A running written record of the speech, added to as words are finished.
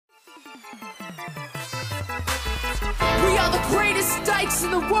We are the greatest dykes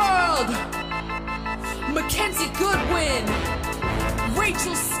in the world. Mackenzie Goodwin,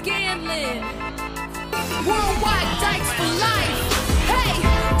 Rachel Scanlon, worldwide dykes for life. Hey,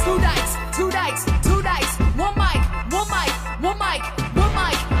 two dykes, two dykes, two dykes, one mic, one mic, one mic, one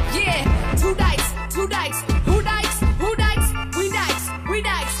mic. Yeah, two dykes, two dykes. Who dykes? Who dykes? We dykes, we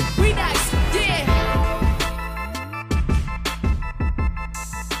dykes, we dykes. Yeah.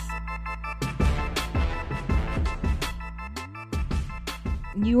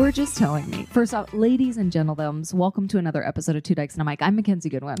 You were just telling me. First off, ladies and gentlemen, welcome to another episode of Two Dykes and a Mic. I'm Mackenzie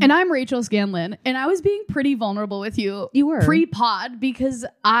Goodwin. And I'm Rachel Scanlon. And I was being pretty vulnerable with you. You were. Pre-pod because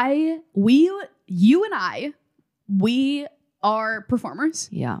you and I, we are performers.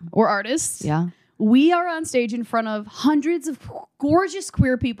 Yeah. Or artists. Yeah. We are on stage in front of hundreds of gorgeous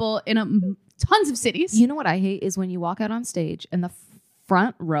queer people in tons of cities. You know what I hate is when you walk out on stage and the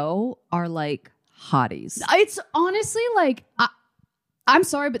front row are like hotties. It's honestly like... I'm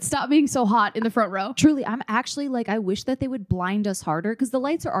sorry, but stop being so hot in the front row. Truly, I'm actually like, I wish that they would blind us harder because the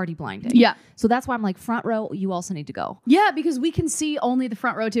lights are already blinding. Yeah. So that's why I'm like, front row, you also need to go. Yeah, because we can see only the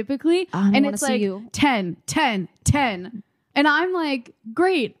front row typically. And it's like 10, 10, 10. And I'm like,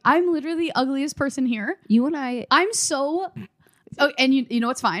 great. I'm literally the ugliest person here. You and I'm so... Oh, and you know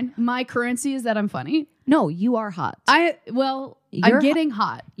what's fine? My currency is that I'm funny. No, you are hot. I'm getting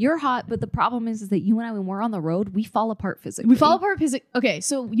hot. You're hot, but the problem is that you and I, when we're on the road, we fall apart physically. We fall apart physically. Okay,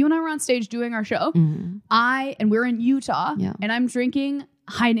 so you and I were on stage doing our show. Mm-hmm. And we're in Utah. Yeah. And I'm drinking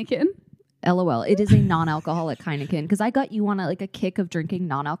Heineken. LOL. It is a non-alcoholic Heineken because I got you on a kick of drinking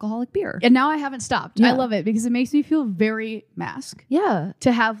non-alcoholic beer. And now I haven't stopped. Yeah. I love it because it makes me feel very mask. Yeah.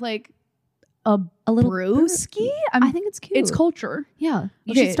 To have like a little brewski. I think it's cute. It's culture. Yeah.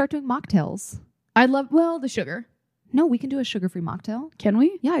 You Okay. should start doing mocktails. I love, the sugar. No, we can do a sugar-free mocktail. Can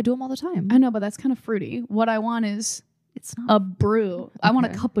we? Yeah, I do them all the time. I know, but that's kind of fruity. What I want is It's not a brew. Okay. I want a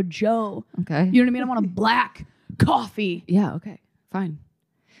cup of Joe. Okay. You know what I mean? I want a black coffee. Yeah, okay. Fine.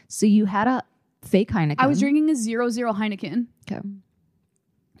 So you had a fake Heineken. I was drinking a 0.0 Heineken. Okay.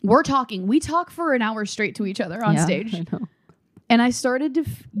 We're talking. We talk for an hour straight to each other on stage. I know. And I started to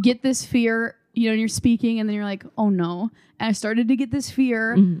get this fear, and you're speaking and then you're like, oh no. And I started to get this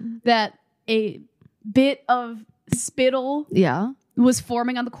fear that a bit of spittle was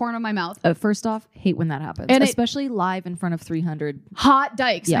forming on the corner of my mouth. First off, hate when that happens. And especially live in front of 300 hot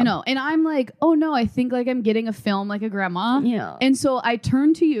dykes. Yeah. I know. And I'm like, oh no, I think like I'm getting a film like a grandma. Yeah. And so I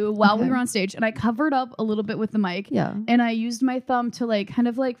turned to you while we were on stage and I covered up a little bit with the mic. Yeah. And I used my thumb to like kind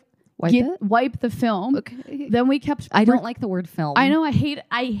of like wipe the film. Okay. Then we kept... I don't like the word film. I know. I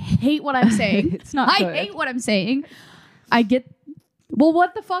hate what I'm saying. It's not good. I hate what I'm saying. I get... Well,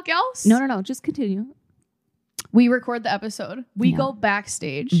 what the fuck else? No. Just continue. We record the episode. We go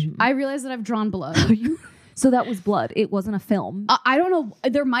backstage. Mm-hmm. I realize that I've drawn blood. So that was blood. It wasn't a film. I don't know.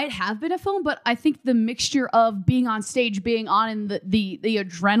 There might have been a film, but I think the mixture of being on stage, being on in the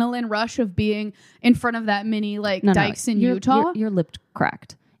adrenaline rush of being in front of that many dykes in Utah. Your lip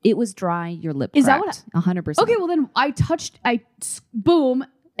cracked. It was dry. Your lip Is cracked. that what 100%. Okay, well then boom,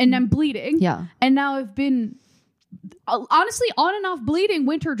 and I'm bleeding. Yeah. And now I've been honestly on and off bleeding,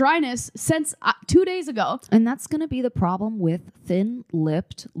 winter dryness since 2 days ago. And that's going to be the problem with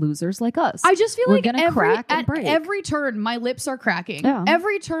thin-lipped losers like us. I just feel We're like gonna crack and break. every turn, my lips are cracking. Yeah.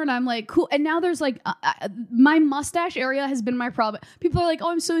 Every turn, I'm like, cool. And now there's like, my mustache area has been my problem. People are like, oh,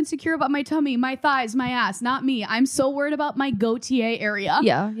 I'm so insecure about my tummy, my thighs, my ass. Not me. I'm so worried about my goatee area.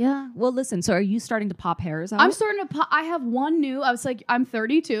 Yeah. Well, listen, so are you starting to pop hairs out? I'm starting to pop. I have one new. I was like, I'm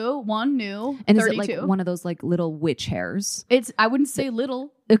 32. One new. And 32. is it like one of those like little witch hairs? I wouldn't say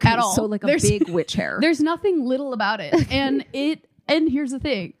little Okay, at all. so like a big witch hair. There's nothing little about it. And here's the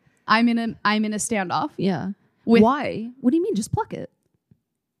thing. I'm in a standoff. Yeah. Why? What do you mean? Just pluck it.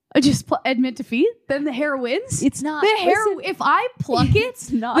 Just admit defeat. Then the hair wins. It's not. The hair. If I pluck it,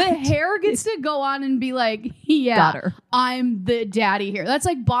 it's not. The hair gets to go on and be like, yeah, Got her. I'm the daddy here. That's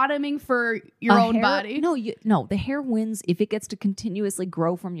like bottoming for your own body. No, the hair wins if it gets to continuously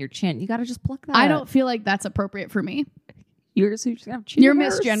grow from your chin. You got to just pluck that. I don't feel like that's appropriate for me. You're just gonna have chin You're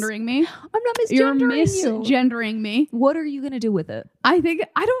hairs. misgendering me. I'm not misgendering You're you. misgendering me. What are you gonna do with it? I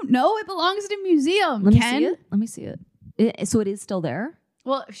don't know. It belongs in a museum. Let me see it. So it is still there?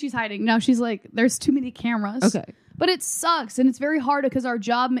 Well, she's hiding. Now she's like, there's too many cameras. Okay. But it sucks. And it's very hard because our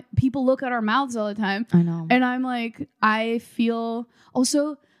job, people look at our mouths all the time. I know. And I'm like, I feel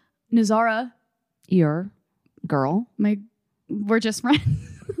also Nazara. Your girl. We're just friends.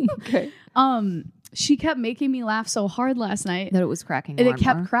 Okay. She kept making me laugh so hard last night. That it was cracking. And more it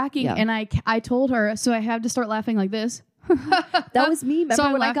kept more. cracking. Yeah. And I told her, so I have to start laughing like this. That was me. Remember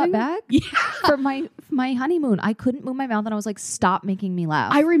So when I got back for my honeymoon? I couldn't move my mouth, and I was like, "Stop making me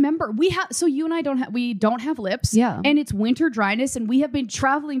laugh." I remember so you and I don't have lips. Yeah. And it's winter dryness, and we have been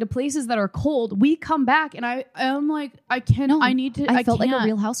traveling to places that are cold. We come back, and I'm like, I felt like a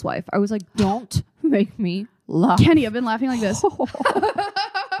real housewife. I was like, "Don't make me laugh." Kenny, I've been laughing like this.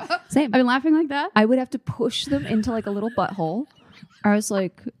 Same. I've been laughing like that. I would have to push them into like a little butthole. I was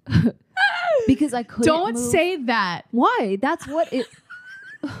like, because I couldn't. Don't move. say that. Why? That's what it.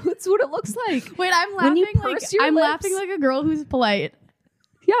 That's what it looks like. Wait, I'm laughing. When you like purse your I'm lips. laughing like a girl who's polite.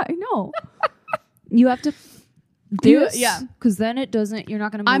 Yeah, I know. You have to. Yeah. Because then it doesn't. You're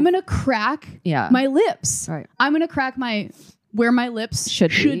not gonna. Move. I'm gonna crack. Yeah. My lips. Right. I'm gonna crack where my lips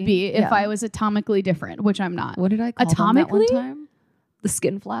should be if I was atomically different, which I'm not. What did I call them that one Atomically? time? The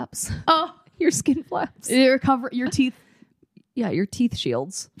skin flaps. Oh, Your skin flaps. your teeth. Yeah, your teeth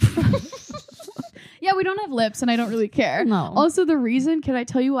shields. Yeah, we don't have lips, and I don't really care. No. Also, the reason, can I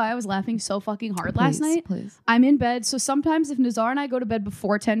tell you why I was laughing so fucking hard last night? Please. I'm in bed, so sometimes if Nazar and I go to bed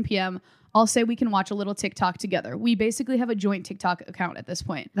before 10 p.m., I'll say we can watch a little TikTok together. We basically have a joint TikTok account at this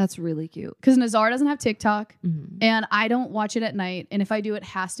point. That's really cute. Because Nazar doesn't have TikTok, and I don't watch it at night. And if I do, it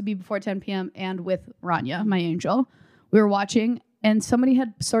has to be before 10 p.m. and with Rania, my angel. We were watching, and somebody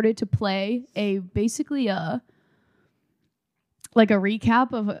had started to play basically a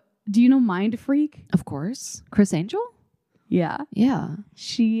recap of... Do you know Mind Freak? Of course. Chris Angel? Yeah. Yeah.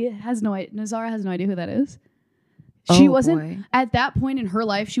 She has no idea. Nazara has no idea who that is. She wasn't at that point in her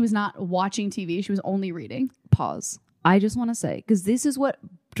life. She was not watching TV. She was only reading. Pause. I just want to say, because this is what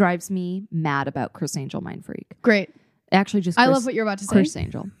drives me mad about Chris Angel Mind Freak. Great. Actually, just I love what you're about to say. Chris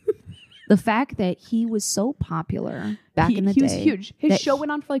Angel. The fact that he was so popular back in the day. He was huge. His show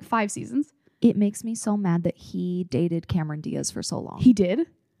went on for like 5 seasons. It makes me so mad that he dated Cameron Diaz for so long. He did?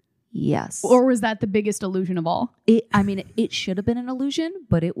 Yes. Or was that the biggest illusion of all? It should have been an illusion,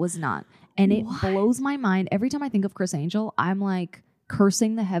 but it was not. And it blows my mind. Every time I think of Chris Angel, I'm like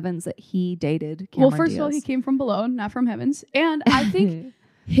cursing the heavens that he dated Cameron Well, first Diaz. of all, he came from below, not from heavens. And I think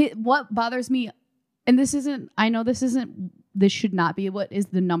what bothers me, and this should not be what is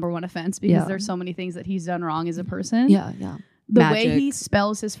the number one offense, because there's so many things that he's done wrong as a person. Yeah. The way he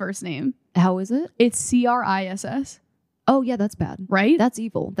spells his first name. How is it? It's Criss. Oh, yeah, that's bad. Right? That's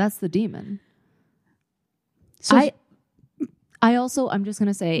evil. That's the demon. So I'm just going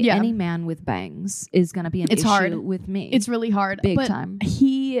to say, any man with bangs is going to be an issue hard. with me. It's really hard. Big but time.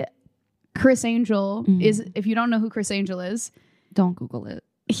 Chris Angel is, if you don't know who Chris Angel is. Don't Google it.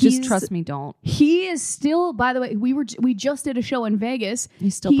 Just trust me, don't. He is still, by the way, we just did a show in Vegas.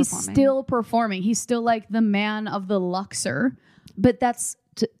 He's still performing. He's still like the man of the Luxor. But that's,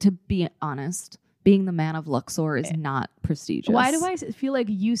 to be honest, being the man of Luxor is not prestigious. Why do I feel like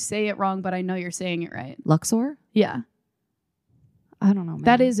you say it wrong, but I know you're saying it right? Luxor? Yeah. I don't know, man.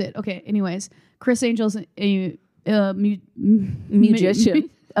 That is it. Okay, anyways. Chris Angel's a musician.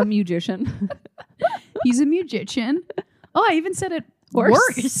 A musician. He's a musician. Oh, I even said it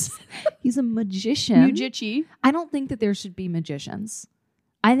worse. He's a magician. Mujichi. I don't think that there should be magicians.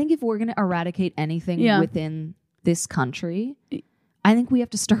 I think if we're going to eradicate anything within this country, I think we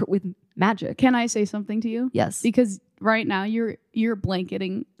have to start with magic. Can I say something to you? Yes. Because right now you're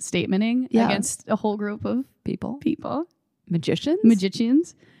blanketing statementing against a whole group of people. Magicians.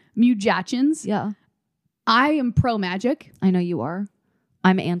 Yeah. I am pro magic. I know you are.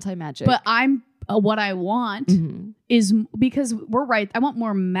 I'm anti-magic. But I'm what I want is, because we're right. I want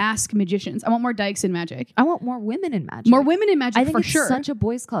more mask magicians. I want more dykes in magic. I want more women in magic. More women in magic, I think for it's sure. such a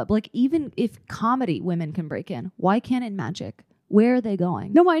boys' club. Like, even if comedy women can break in, why can't in magic? Where are they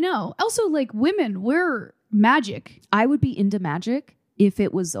going? No, I know. Also, like, women, we're magic. I would be into magic if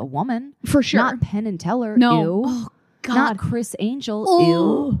it was a woman. For sure. Not Penn and Teller. No. Ew. Oh, God. Not Chris Angel.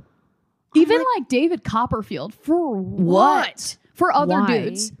 Oh. Ew. Even like David Copperfield. For what? For other Why?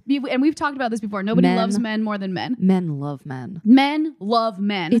 dudes. And we've talked about this before. Nobody loves men more than men. Men love men. Men love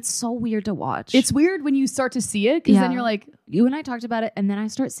men. It's so weird to watch. It's weird when you start to see it, because then you're like... You and I talked about it, and then I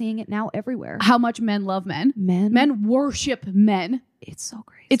start seeing it now everywhere. How much men love men. Men worship men. It's so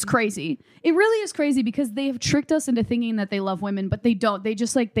crazy. It's crazy. It really is crazy, because they have tricked us into thinking that they love women, but they don't. They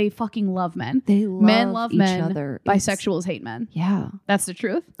just they fucking love men. Men love each men. other. Bisexuals hate men. Yeah. That's the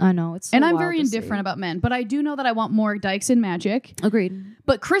truth. I know. It's so and I'm wild very to indifferent see. about men, but I do know that I want more dykes in magic. Agreed.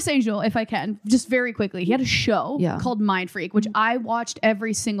 But Chris Angel, if I can, just very quickly, he had a show called Mind Freak, which I watched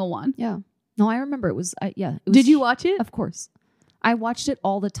every single one. Yeah. No, I remember it was, it was. Did you watch it? Of course. I watched it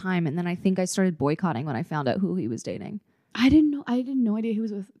all the time, and then I think I started boycotting when I found out who he was dating. I didn't know. I had no idea he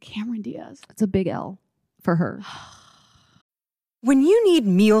was with Cameron Diaz. It's a big L for her. When you need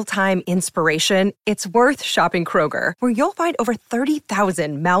mealtime inspiration, it's worth shopping Kroger, where you'll find over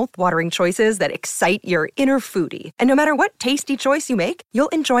 30,000 mouth-watering choices that excite your inner foodie. And no matter what tasty choice you make, you'll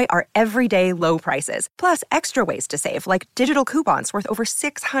enjoy our everyday low prices, plus extra ways to save, like digital coupons worth over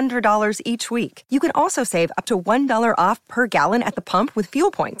 $600 each week. You can also save up to $1 off per gallon at the pump with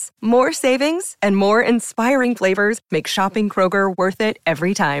fuel points. More savings and more inspiring flavors make shopping Kroger worth it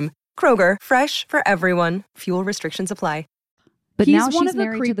every time. Kroger, fresh for everyone. Fuel restrictions apply. But He's now one she's of the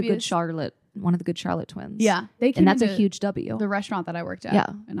married to the good creepiest- Charlotte, one of the good Charlotte twins. Yeah, they came and that's a into huge W. the restaurant that I worked at. Yeah.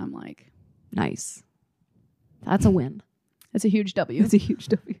 And I'm like, Nice. That's a win. it's a huge W. It's a huge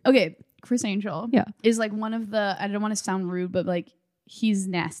W. Okay, Chris Angel Yeah. is like one of the, I don't want to sound rude, but like he's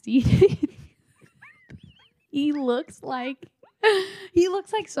nasty. he looks like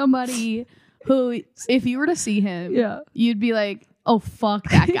somebody who, if you were to see him, Yeah. you'd be like, oh, fuck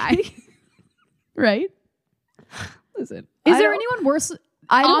that guy. Right? Listen, Is there anyone worse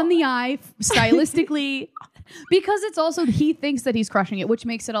I on don't- the eye stylistically? Because it's also, he thinks that he's crushing it, which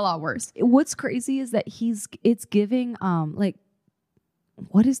makes it a lot worse. What's crazy is that it's giving like,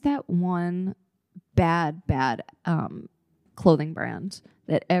 what is that one bad clothing brand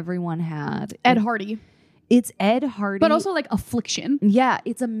that everyone had? Ed Hardy. It's Ed Hardy, But also like Affliction. yeah,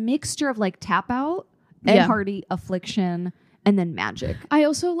 it's a mixture of like Tap Out, Ed Yeah. Hardy, Affliction, and then Magic. I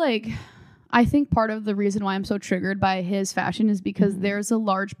also I think part of the reason why I'm so triggered by his fashion is because there's a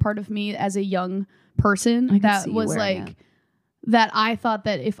large part of me as a young person that was like, that I thought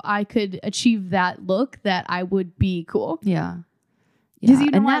that if I could achieve that look, that I would be cool. Yeah, 'Cause yeah, you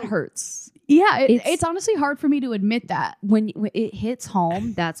know and what? that hurts. Yeah, it's honestly hard for me to admit that. When it hits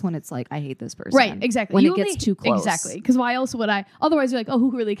home, that's when it's like, I hate this person. Right, exactly. When You it gets only- too close. Exactly. Because why else would I? Otherwise, you're like, oh,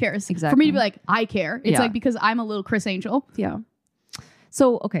 who really cares? For me Exactly. to be like, I care. It's Yeah. like because I'm a little Chris Angel. Yeah.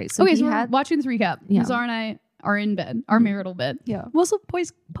 So, okay. So, Okay, he so we're had, watching this recap. Yeah. Nazar and I are in bed, our marital bed. Yeah. Well, also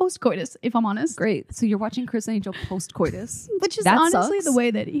post-coitus, if I'm honest. great. So you're watching Chris Angel post-coitus. Which is That honestly sucks. the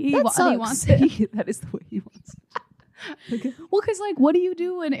way that he That wants sucks. it. That is the way he wants it. Okay. Well, because like, what do you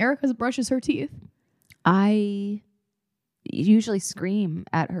do when Erica brushes her teeth? I usually scream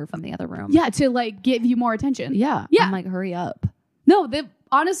at her from the other room. Yeah, to like give you more attention. Yeah. Yeah. I'm like, hurry up. No,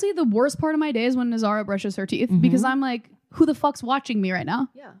 honestly, the worst part of my day is when Nazara brushes her teeth because I'm like, who the fuck's watching me right now?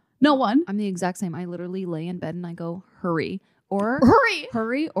 Yeah. No one. I'm the exact same. I literally lay in bed and I go, hurry. Or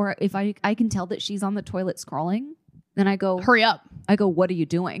Hurry. Or if I can tell that she's on the toilet scrolling, then I go, Hurry up. I go, what are you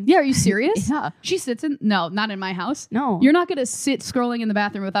doing? Yeah, are you serious? Yeah. She sits in, no, not in my house. No. You're not going to sit scrolling in the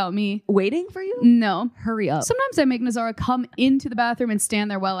bathroom without me. waiting for you? No. Hurry up. Sometimes I make Nazara come into the bathroom and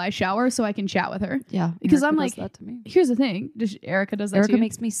stand there while I shower so I can chat with her. Yeah. Because Erica I'm does like, that to me. here's the thing. Erica does that Erica to you?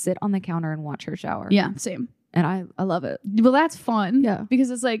 makes me sit on the counter and watch her shower. Yeah, same. And I love it. Well, that's fun. Yeah. Because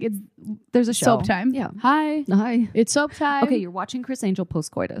it's like, it's There's a show. soap time. Yeah. Hi. Hi. It's soap time. Okay, you're watching Chris Angel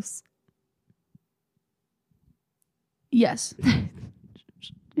post-coitus. Yes.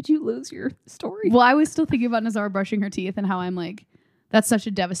 Did you lose your story? Well, I was still thinking about Nazara brushing her teeth and how I'm like, that's such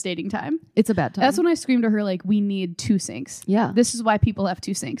a devastating time. It's a bad time. That's when I screamed to her, like, we need 2 sinks. Yeah. This is why people have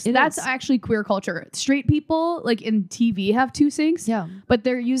 2 sinks. It That's is. actually queer culture. Straight people, like in TV, have 2 sinks. Yeah. But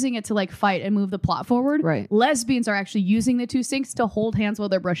they're using it to like fight and move the plot forward. Right. Lesbians are actually using the 2 sinks to hold hands while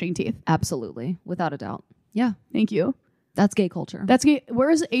they're brushing teeth. Absolutely. Without a doubt. Yeah. Thank you. That's gay culture. That's gay.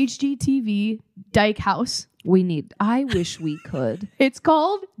 Where's HGTV Dyke House? I wish we could. It's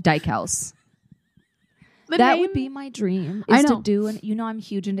called Dyke House. the That name- would be my dream. I Is know. to do I'm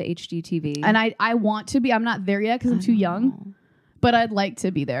huge into HGTV. And I want to be. I'm not there yet because I'm too young. But I'd like to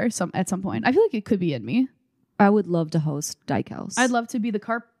be there at some point. I feel like it could be in me. I would love to host Dyke House. I'd love to be the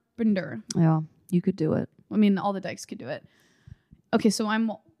carpenter. Yeah, you could do it. I mean, all the dykes could do it. Okay, so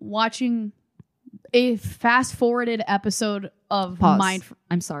I'm watching a fast-forwarded episode of Pause. Mind.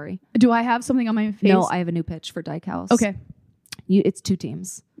 I'm sorry. Do I have something on my face? No, I have a new pitch for Dyke House. Okay. It's 2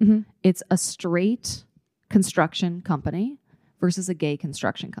 teams. Mhm. It's a straight construction company versus a gay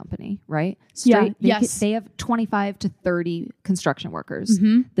construction company, right? Straight, Yeah, yes. They have 25 to 30 construction workers.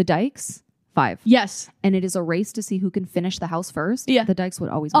 Mhm. The Dykes, 5. Yes, And it is a race to see who can finish the house first. Yeah. The Dykes would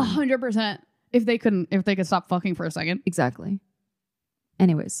always win. 100%. If they could stop fucking for a second. Exactly.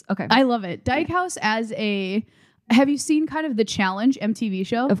 Anyways, okay. I love it. Dyke House as a. Have you seen kind of the Challenge MTV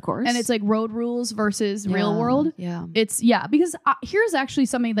show? Of course. And it's like road rules versus real world. Yeah. It's because here's actually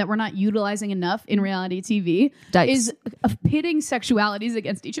something that we're not utilizing enough in reality TV Dykes. is pitting sexualities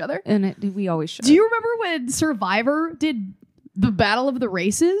against each other. And we always should. Do you remember when Survivor did the Battle of the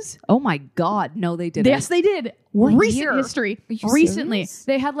Races? Oh my God. No, they didn't. Yes, they did. recent history. Recently, serious?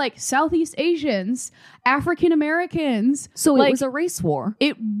 they had like Southeast Asians, African Americans. So like, it was a race war.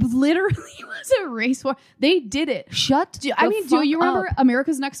 It literally was a race war. They did it. Do you remember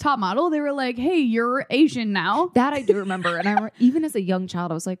America's Next Top Model? They were like, "Hey, you're Asian now." That I do remember, and even as a young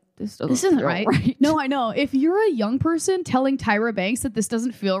child, I was like, "This isn't feel right. right." No, I know. If you're a young person telling Tyra Banks that this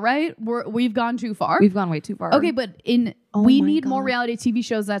doesn't feel right, we've gone too far. We've gone way too far. Okay, but we need more reality TV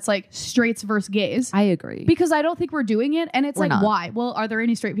shows that's like straights versus gays. I agree. Because I don't think we're doing it. And it's We're like, not. why? Well, are there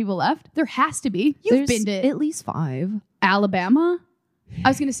any straight people left? There has to be. You've been to at least 5. Alabama. I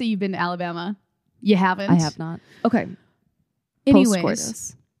was going to say you've been to Alabama. You haven't. I have not. Okay. Anyways,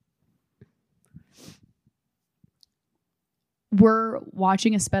 Post-coitus. we're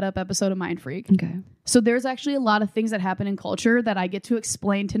watching a sped up episode of Mind Freak. Okay. So there's actually a lot of things that happen in culture that I get to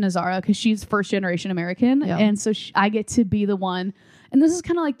explain to Nazara because she's first generation American. Yeah. And so I get to be the one. And this is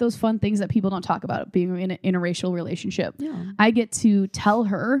kind of like those fun things that people don't talk about being in an interracial relationship. Yeah. I get to tell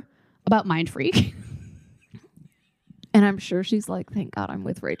her about Mind Freak. And I'm sure she's like, thank God I'm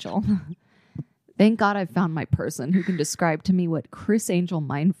with Rachel. Thank God I found my person who can describe to me what Chris Angel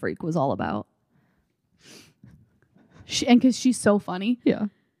Mind Freak was all about. And because she's so funny. Yeah.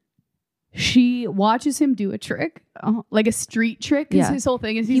 She watches him do a trick, like a street trick. Because his whole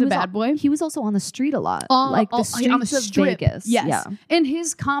thing is he's a bad boy. He was also on the street a lot. Like the streets on the of strip. Vegas. Yes. Yeah. And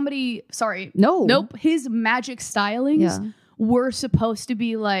his comedy, Nope. His magic stylings were supposed to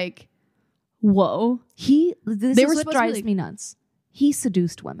be like, whoa. This is what drives me nuts. He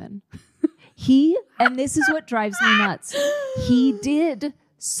seduced women. And this is what drives me nuts. He did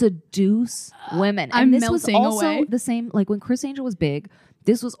seduce women. And I'm this was melting also away. the same, like when Chris Angel was big,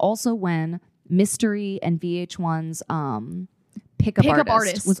 this was also when Mystery and VH1's Pickup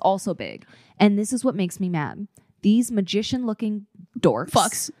Artist was also big. And this is what makes me mad. These magician-looking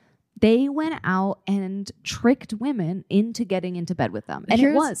dorks. They went out and tricked women into getting into bed with them. And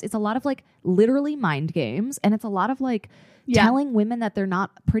it's a lot of like literally mind games. And it's a lot of like telling women that they're not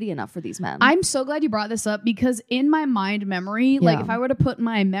pretty enough for these men. I'm so glad you brought this up because in my mind memory, like if I were to put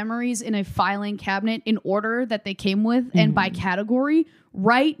my memories in a filing cabinet in order that they came with and by category,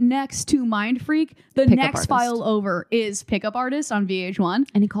 right next to Mind Freak, the next file over is Pickup Artist on VH1.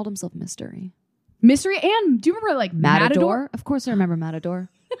 And he called himself Mystery. Mystery, and do you remember like Matador? Of course I remember Matador.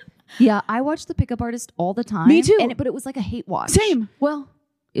 Yeah, I watched the Pickup Artist all the time. Me too. But it was like a hate watch. Same. Well,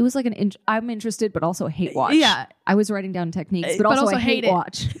 it was like I'm interested, but also a hate watch. Yeah. I was writing down techniques, but also a hate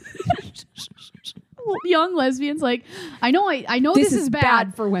watch. Young lesbians, like, I know this is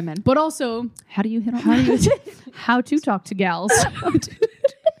bad for women. but also, How do you hit on how to talk to gals.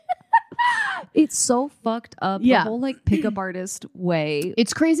 It's so fucked up. Yeah. The whole like Pickup Artist way.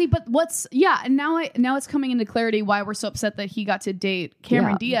 It's crazy, but and now it's coming into clarity why we're so upset that he got to date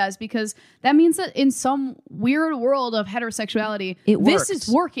Cameron Diaz, because that means that in some weird world of heterosexuality, this is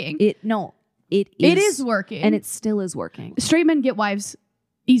working. It is working. And it still is working. Straight men get wives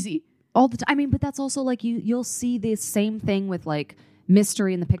easy. All the time. I mean, but that's also like you'll see the same thing with like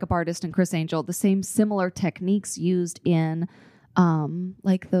Mystery and the Pickup Artist and Chris Angel, the same similar techniques used in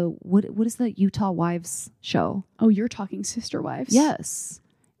like the what is the Utah Wives show? Oh, you're talking Sister Wives. Yes.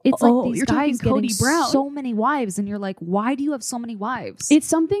 It's like these you're guys talking Cody getting Brown. so many wives, and you're like, why do you have so many wives? It's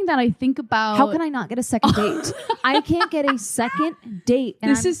something that I think about. How can I not get a second date? I can't get a second date. And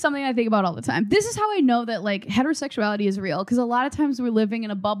This is something I think about all the time. This is how I know that like heterosexuality is real, because a lot of times we're living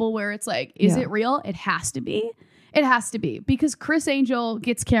in a bubble where it's like, is it real? It has to be. It has to be, because Chris Angel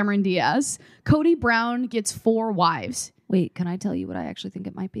gets Cameron Diaz. Cody Brown gets 4 wives. Wait, can I tell you what I actually think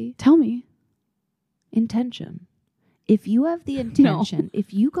it might be? Tell me. Intention. If you have the intention,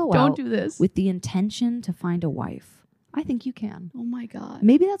 if you go Don't out do this. with the intention to find a wife, I think you can. Oh my God.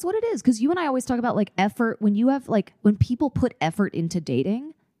 Maybe that's what it is. Because you and I always talk about like effort. When you have like, when people put effort into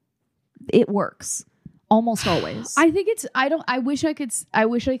dating, it works. Almost always. I think it's, I wish I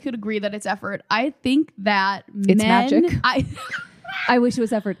could agree that it's effort. I think that It's men, magic. I wish it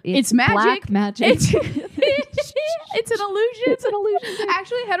was effort. It's magic. Black magic. It's an illusion. It's an illusion.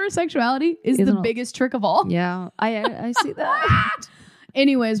 Actually, heterosexuality is the biggest trick of all. Yeah, I see that.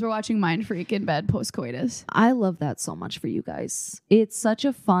 Anyways, we're watching Mind Freak in bed post-coitus. I love that so much for you guys. It's such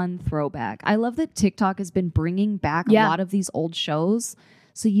a fun throwback. I love that TikTok has been bringing back a lot of these old shows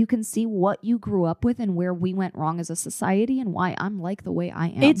so you can see what you grew up with and where we went wrong as a society and why I'm like the way I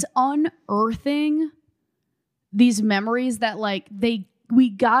am. It's unearthing these memories that like we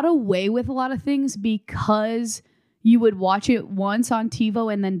got away with a lot of things because you would watch it once on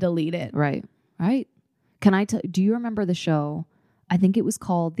TiVo and then delete it. Right. Can I tell? Do you remember the show? I think it was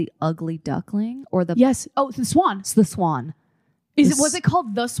called The Ugly Duckling or the Yes. Oh, the Swan. It's The Swan. Was it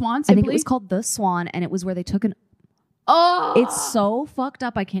called The Swan? Simply? I think it was called The Swan, and it was where they took an. Oh, it's so fucked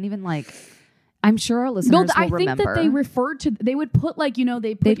up. I can't even like. I'm sure our listeners will remember. I think that they referred to. They would put like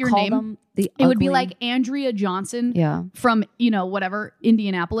they put your name. Them the it would be like Andrea Johnson. Yeah. From whatever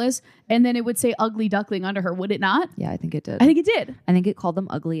Indianapolis, and then it would say Ugly Duckling under her. Would it not? Yeah, I think it did. I think it did. I think it called them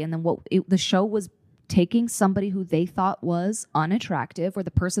ugly, and then the show was taking somebody who they thought was unattractive, or the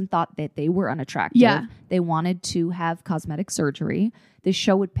person thought that they were unattractive. Yeah. They wanted to have cosmetic surgery. The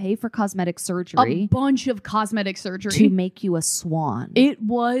show would pay for cosmetic surgery. A bunch of cosmetic surgery. To make you a swan. It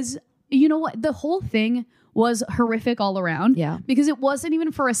was, you know what? The whole thing was horrific all around. Yeah. Because it wasn't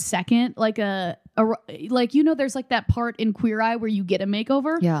even for a second like there's like that part in Queer Eye where you get a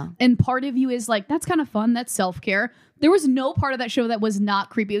makeover. Yeah. And part of you is like, that's kind of fun. That's self-care. There was no part of that show that was not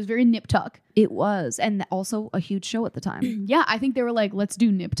creepy. It was very nip tuck. It was. And also a huge show at the time. Yeah. I think they were like, let's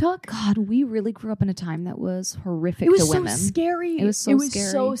do nip tuck. God, we really grew up in a time that was horrific to women. It was so scary. It was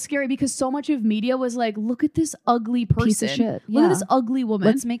so scary because so much of media was like, look at this ugly person. Piece of shit. Look at this ugly woman.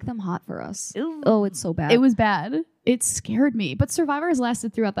 Let's make them hot for us. Ew. Oh, it's so bad. It was bad. It scared me. But Survivor has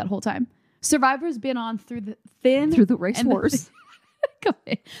lasted throughout that whole time. Survivor's been on through the race wars.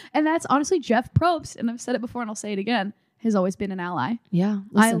 And that's honestly Jeff Probst. And I've said it before and I'll say it again. Has always been an ally. Yeah.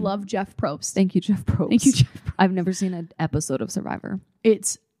 Listen, I love Jeff Probst. Thank you, Jeff Probst. Thank you, Jeff Probst. I've never seen an episode of Survivor.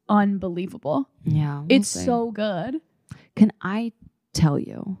 It's unbelievable. Yeah. It's so good. Can I tell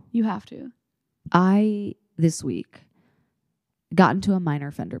you? You have to. I, this week, got into a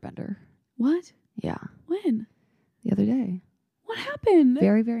minor fender bender. What? Yeah. When? The other day. What happened?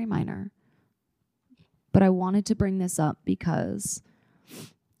 Very, very minor. But I wanted to bring this up because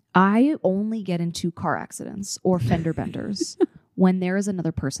I only get into car accidents or fender benders when there is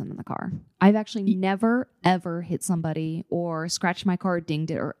another person in the car. I've actually never, ever hit somebody or scratched my car,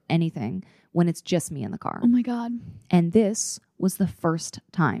 dinged it, or anything when it's just me in the car. Oh my God. And this was the first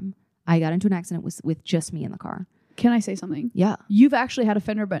time I got into an accident with just me in the car. Can I say something? Yeah. You've actually had a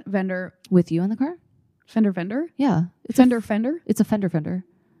fender vendor. With you in the car? Fender? Yeah. It's fender? It's a fender.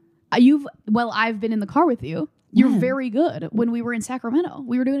 I've been in the car with you. You're When? very good. When we were in Sacramento,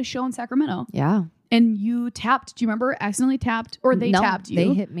 we were doing a show in Sacramento. Yeah. And you tapped. Do you remember? Accidentally tapped, or they tapped you?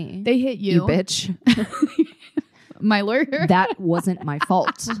 They hit me. They hit you. You bitch. My lawyer. That wasn't my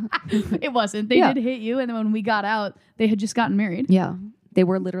fault. It wasn't. They did hit you, and then when we got out, they had just gotten married. Yeah. They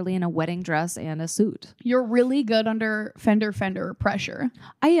were literally in a wedding dress and a suit. You're really good under fender pressure.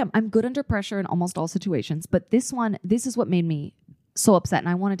 I am. I'm good under pressure in almost all situations, but this is what made me so upset, and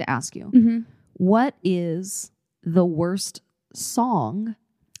I wanted to ask you, what is the worst song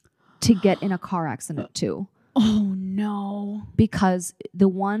to get in a car accident to? Oh no. Because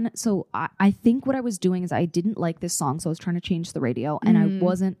I think what I was doing is I didn't like this song, so I was trying to change the radio, and I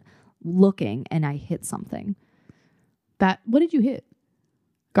wasn't looking, and I hit something. What did you hit?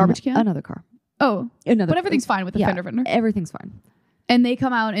 Garbage can? Another car. Oh. But everything's fine with the fender bender. Everything's fine. And they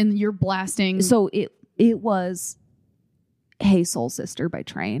come out and you're blasting. So it was Hey Soul Sister by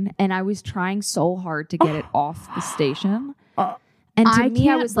Train, and I was trying so hard to get it off the station. And to me,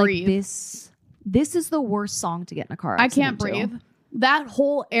 I was breathe. like, this is the worst song to get in a car accident. I can't breathe. That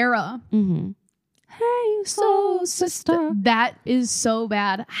whole era. Mm-hmm. Hey Soul Sister. That is so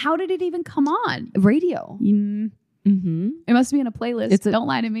bad. How did it even come on? Radio. Mm-hmm. It must be in a playlist. Don't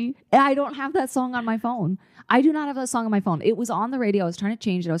lie to me. I don't have that song on my phone. I do not have that song on my phone. It was on the radio. I was trying to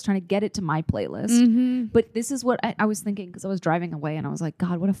change it. I was trying to get it to my playlist. But this is what I was thinking, because I was driving away and I was like,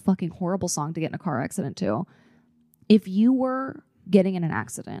 God, what a fucking horrible song to get in a car accident to. If you were getting in an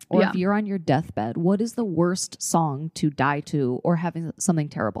accident, or if you're on your deathbed, what is the worst song to die to or having something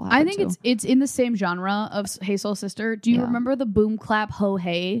terrible happen to? I think it's in the same genre of Hey Soul Sister. Do you remember the boom clap ho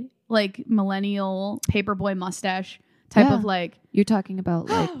hey? Like millennial paperboy mustache type of like. You're talking about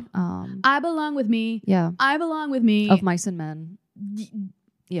like I Belong With Me. Yeah. I Belong With Me. Of Mice and Men.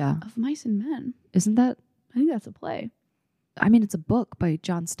 Yeah. Of Mice and Men. Isn't that? I think that's a play. I mean, it's a book by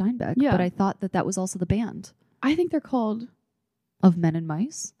John Steinbeck. Yeah. But I thought that was also the band. I think they're called Of Men and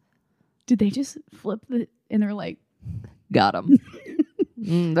Mice. Did they just flip and they're like, got them.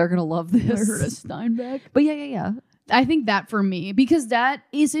 They're going to love this. I heard a Steinbeck. But yeah. I think that for me, because that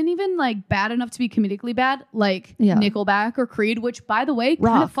isn't even like bad enough to be comedically bad, like Nickelback or Creed, which by the way,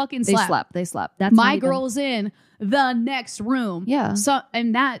 kind of fucking slap. They slap. That's My Girl's in the Next Room. Yeah. So,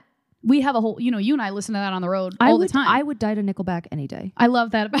 and that we have a whole, you and I listen to that on the road all the time. I would die to Nickelback any day. I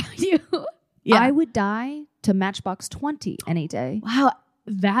love that about you. Yeah. I would die to Matchbox 20 any day. Wow.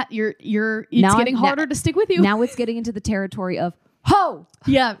 That it's getting harder to stick with you. Now it's getting into the territory of ho.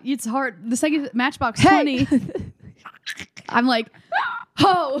 Yeah. It's hard. The second Matchbox 20. I'm like,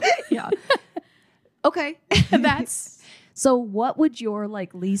 ho. Yeah. Okay. That's So what would your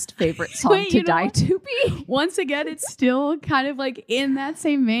like least favorite song to die to be? Once again, it's still kind of like in that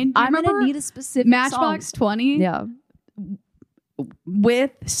same vein. I'm going to need a specific Matchbox song. 20? Yeah.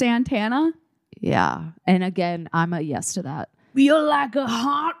 With Santana? Yeah. And again, I'm a yes to that. You're like a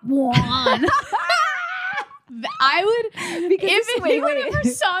hot one. I would, because if anyone ever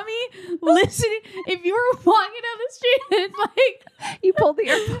saw me listening, if you were walking down the street and it's like you pulled the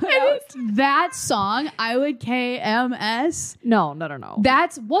earphone out. That song, I would KMS. No.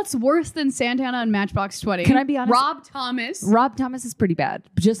 That's what's worse than Santana and Matchbox 20. Can I be honest? Rob Thomas. Rob Thomas is pretty bad,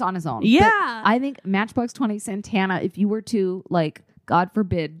 just on his own. Yeah. But I think Matchbox 20, Santana, if you were to like, God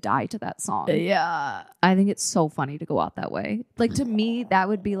forbid, die to that song. Yeah. I think it's so funny to go out that way. Like to me, that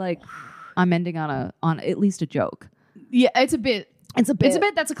would be like, I'm ending on at least a joke. Yeah, it's a bit. It's a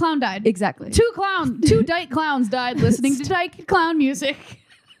bit. That's a clown died. Exactly. Two dyke clowns died listening to dyke clown music.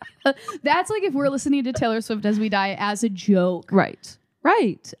 That's like if we're listening to Taylor Swift as we die as a joke. Right.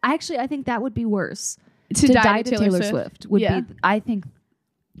 Actually, I think that would be worse. To die to Taylor Swift would be, I think.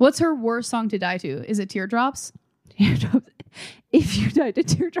 What's her worst song to die to? Is it Teardrops? If you died to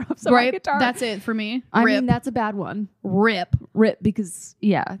Teardrops on my guitar. That's it for me. I mean, that's a bad one. Rip, because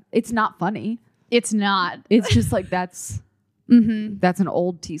it's not funny. It's not. It's just like that's an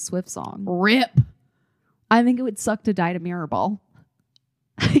old T Swift song. Rip. I think it would suck to die to Mirrorball.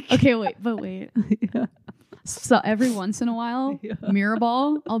 Okay, wait. Yeah. So every once in a while,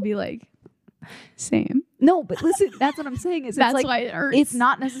 Mirrorball, I'll be like, same. No, but listen, that's what I'm saying. Is that's like, why it hurts. It's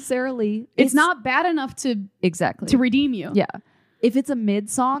not necessarily. It's not bad enough to redeem you. Yeah. If it's a mid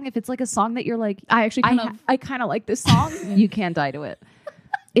song, if it's like a song that you're like, I kind of like this song, you can't die to it.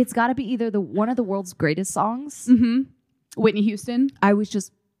 It's got to be either one of the world's greatest songs. Mm-hmm. Whitney Houston.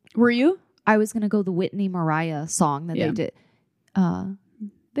 Were you? I was gonna go the Whitney Mariah song that they did.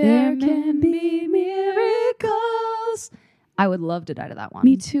 There can be miracles. I would love to die to that one.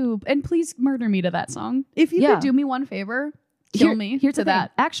 Me too. And please murder me to that song. If you could do me one favor, kill me to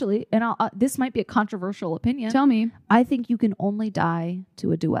that. Actually, and this might be a controversial opinion. Tell me. I think you can only die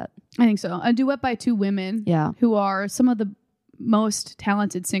to a duet. I think so. A duet by two women who are some of the most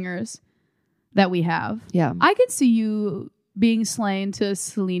talented singers that we have. Yeah. I could see you being slain to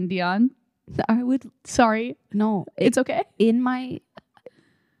Celine Dion. I would. Sorry. No. It's okay. My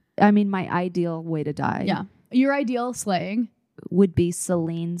ideal way to die. Yeah. Your ideal slaying would be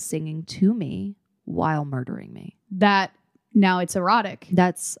Celine singing to me while murdering me. That now it's erotic.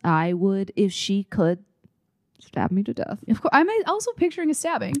 I would, if she could stab me to death. Of course. I'm also picturing a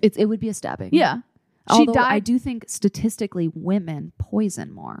stabbing. It would be a stabbing. Yeah. Although I do think statistically women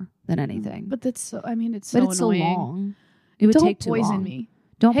poison more than anything. But that's so, it's so annoying. So long. It would take too long. Don't poison me.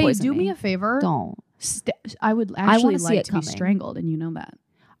 Don't poison me. Hey, do me a favor. Don't. I would actually like to be strangled, and you know that.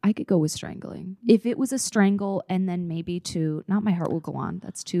 I could go with strangling. If it was a strangle and then maybe not My Heart Will Go On.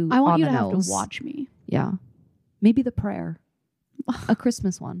 That's too I want on you the to nose. have to watch me. Yeah. Maybe The Prayer. A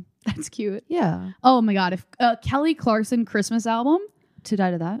Christmas one. That's cute. Yeah. Oh my God. If Kelly Clarkson Christmas album. To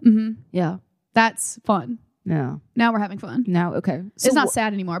die to that? Mm-hmm. Yeah. That's fun. Yeah. Now we're having fun. Now, okay. So it's not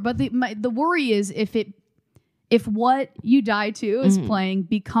sad anymore. But the worry is if what you die to is playing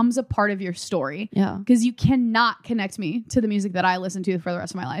becomes a part of your story. Yeah. Because you cannot connect me to the music that I listen to for the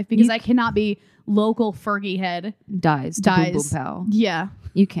rest of my life. Because I cannot be local Fergie head. Dies. Boom boom pow. Yeah.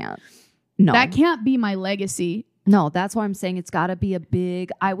 You can't. No. That can't be my legacy. No, that's why I'm saying it's got to be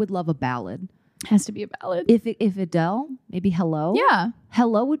I would love a ballad. Has to be a ballad. If Adele, maybe Hello. Yeah.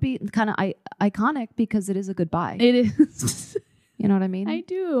 Hello would be kind of iconic because it is a goodbye. It is. You know what I mean? I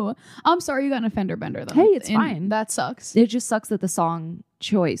do. I'm sorry you got an offender bender though. Hey, it's fine. That sucks. It just sucks that the song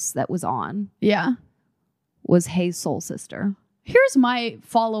choice that was on was Hey Soul Sister. Here's my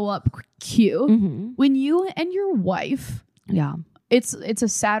follow-up cue. Mm-hmm. When you and your wife, it's a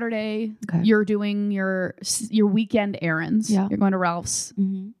Saturday, you're doing your weekend errands. Yeah. You're going to Ralph's,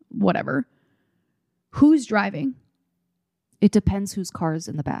 whatever. Who's driving? It depends whose car is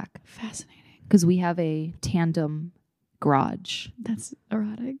in the back. Fascinating. Because we have a tandem garage. That's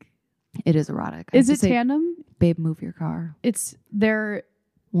erotic. It is erotic. Is it tandem? Babe, move your car. It's they're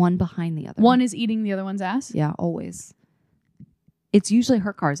one behind the other. One is eating the other one's ass? Yeah, always. It's usually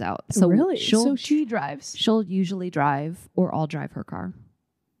her car's out. So really? So she drives. She'll usually drive or I'll drive her car.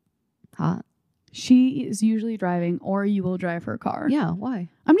 Hot. She is usually driving or you will drive her car. Yeah, why?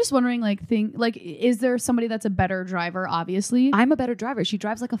 I'm just wondering is there somebody that's a better driver, obviously? I'm a better driver. She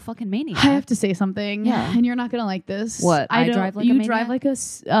drives like a fucking maniac. I have to say something. Yeah. And you're not going to like this. What? I drive like a maniac? You drive like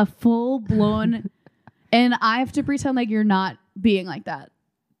a full-blown... and I have to pretend like you're not being like that.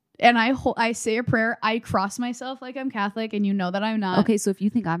 And I say a prayer. I cross myself like I'm Catholic and you know that I'm not. Okay, so if you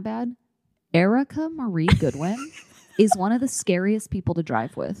think I'm bad, Erica Marie Goodwin is one of the scariest people to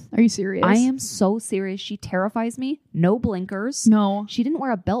drive with. Are you serious? I am so serious. She terrifies me. No blinkers. No. She didn't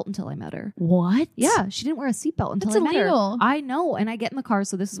wear a belt until I met her. What? Yeah, she didn't wear a seatbelt until That's I met illegal. her. I know. And I get in the car,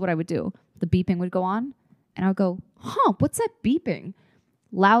 so this is what I would do. The beeping would go on, and I would go, what's that beeping?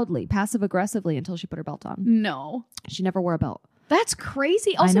 Loudly, passive aggressively until she put her belt on. No. She never wore a belt. That's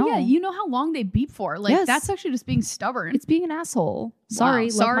crazy. Also, know. yeah, you know how long they beep for. Like, Yes. that's actually just being stubborn. It's being an asshole. Wow. Sorry,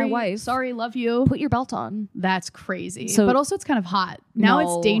 love my wife. Sorry, love you. Put your belt on. That's crazy. So- but also, it's kind of hot. Now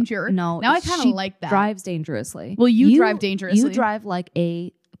it's danger. No. Now I kind she of like that. drives dangerously. Well, you drive dangerously. You drive like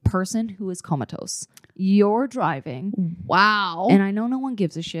a person who is comatose. You're driving. Wow. And I know no one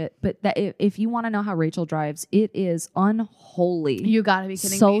gives a shit, but that if you want to know how Rachel drives, it is unholy. You gotta be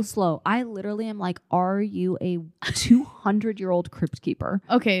kidding so me. slow. I literally am like, are you a 200-year-old crypt keeper?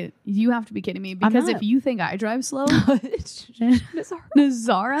 Okay, you have to be kidding me because not. if you think I drive slow, Nazara.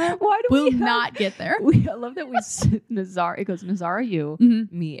 Nazara Why do will we have- not get there. I love that we Nazara. It goes Nazara, you,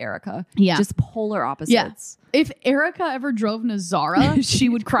 me, Erica. Yeah. Just polar opposites. If Erica ever drove Nazara, she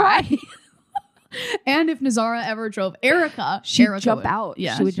would cry. And if Nazara ever drove Erica, She'd Erica jump would, out.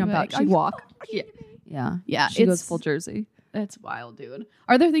 Yeah, She would jump out. like, She'd walk. Yeah, Yeah. yeah. She goes it's- full Jersey. That's wild, dude.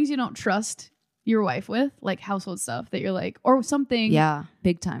 Are there things you don't trust your wife with, like household stuff that you're like, or something? Yeah,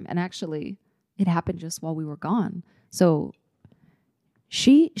 big time. And actually, it happened just while we were gone. So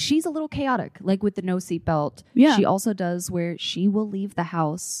she's a little chaotic, like with the no seatbelt. Yeah. She also does where she will leave the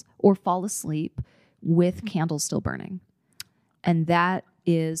house or fall asleep with candles still burning. And that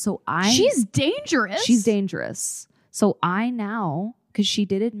is She's dangerous. She's dangerous. So I now, because she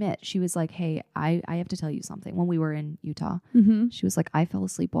did admit, she was like, hey, I have to tell you something. When we were in Utah, she was like, I fell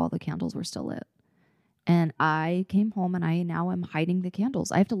asleep while the candles were still lit. And I came home and I now am hiding the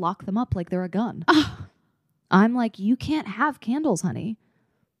candles. I have to lock them up like they're a gun. I'm like, you can't have candles, honey.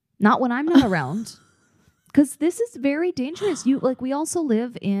 Not when I'm not around. Because this is very dangerous. We also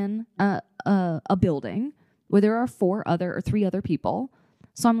live in a building where there are 3 other people.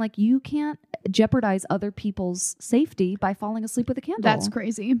 So I'm like, you can't jeopardize other people's safety by falling asleep with a candle. That's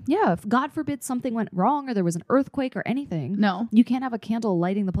crazy. Yeah. If God forbid something went wrong or there was an earthquake or anything. No. You can't have a candle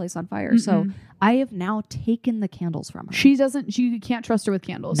lighting the place on fire. So I have now taken the candles from her. She can't trust her with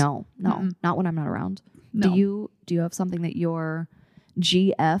candles. No, not when I'm not around. No. Do you have something that your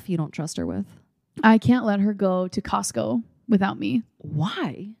GF you don't trust her with? I can't let her go to Costco without me.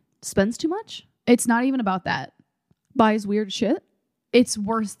 Why? Spends too much? It's not even about that. Buys weird shit? It's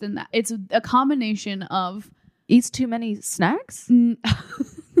worse than that. It's a combination of Eats too many snacks? imagine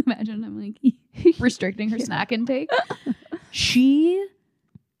I'm like restricting her snack intake. She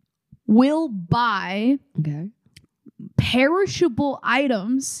will buy perishable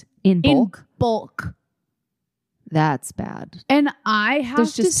items In bulk? bulk. That's bad. And I have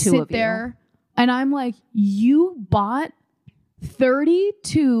There's to just two sit of you. there and I'm like, you bought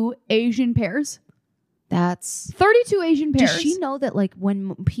 32 Asian pears. That's 32 Asian pears. Does she know that like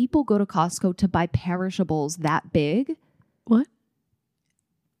when people go to Costco to buy perishables that big? What?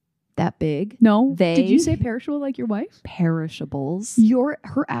 That big? No. They Did you say perishable like your wife? Perishables.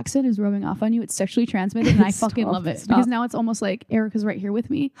 Her accent is rubbing off on you. It's sexually transmitted and I fucking Stop, love it. stop. Because now it's almost like Erica's right here with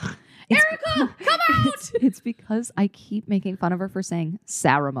me. Erica, come out! It's because I keep making fun of her for saying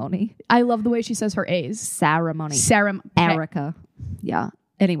ceremony. I love the way she says her A's. Ceremony. Erica. Yeah.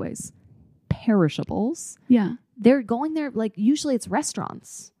 Anyways, perishables. Yeah. They're going there, like usually it's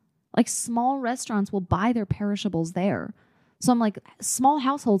restaurants. Like small restaurants will buy their perishables there. So I'm like, small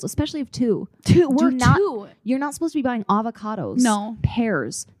households, especially of two. We're two. You're not supposed to be buying avocados. No.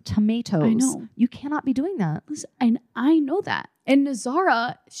 Pears, tomatoes. I know. You cannot be doing that. Listen, and I know that. And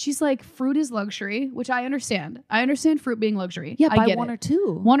Nazara, she's like, fruit is luxury, which I understand. I understand fruit being luxury. Yeah, I buy get one it. or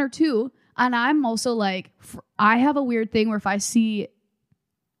two. One or two. And I'm also like, I have a weird thing where if I see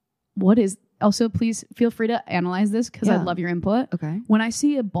also please feel free to analyze this because Yeah. I love your input. Okay. When I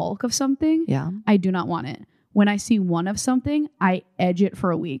see a bulk of something, Yeah. I do not want it. When I see one of something, I edge it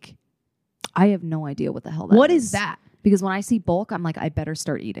for a week. I have no idea what the hell that is. What is that? Because when I see bulk, I'm like, I better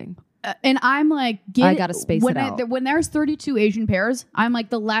start eating. And I'm like, I gotta space it out. When there's 32 Asian pears, I'm like,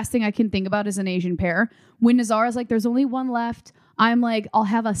 the last thing I can think about is an Asian pear. When Nazara's like, there's only one left, I'm like, I'll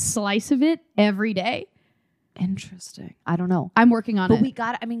have a slice of it every day. Interesting. I don't know. I'm working on it. But we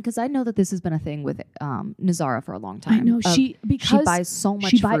got, I mean, because I know that this has been a thing with Nazara for a long time. I know she because buys so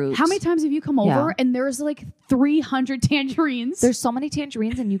much fruit. How many times have you come over and there's like 300 tangerines? There's so many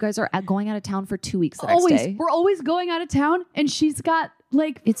tangerines, and you guys are going out of town for 2 weeks the next always. day. We're always going out of town, and she's got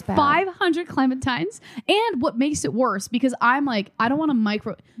like it's bad. 500 clementines. And what makes it worse, because I'm like, I don't want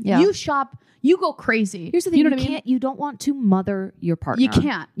to you shop, you go crazy. Here's the thing, you know what I mean? You don't want to mother your partner. You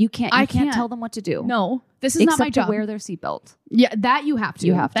can't tell them what to do. No, this is not my job. To wear their seatbelt. Yeah, that you have to.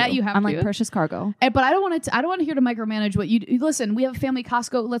 You have to. I'm like precious cargo. But I don't want to hear to micromanage what you do. Listen, we have a family,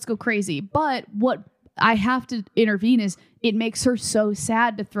 Costco, let's go crazy. But what I have to intervene is it makes her so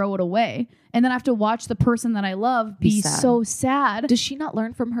sad to throw it away. And then I have to watch the person that I love be so sad. Does she not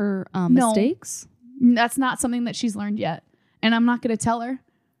learn from her mistakes? That's not something that she's learned yet. And I'm not going to tell her.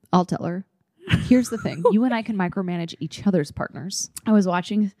 I'll tell her. Here's the thing. You and I can micromanage each other's partners. I was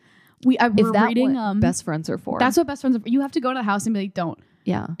watching. We're reading. Best friends are for. That's what best friends are for. You have to go to the house and be like, don't.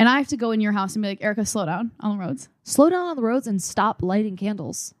 Yeah. And I have to go in your house and be like, Erica, slow down on the roads. Slow down on the roads and stop lighting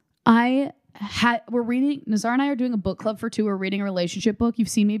candles. We're reading, Nazar and I are doing a book club for 2. We're reading a relationship book. You've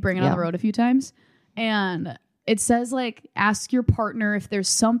seen me bring it on the road a few times. And it says like, ask your partner if there's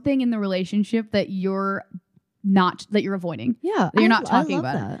something in the relationship that you're avoiding. Yeah. That you're not talking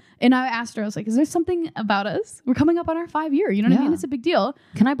about it. And I asked her, I was like, is there something about us? We're coming up on our 5 year. You know what I mean? It's a big deal.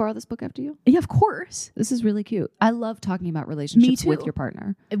 Can I borrow this book after you? Yeah, of course. This is really cute. I love talking about relationships with your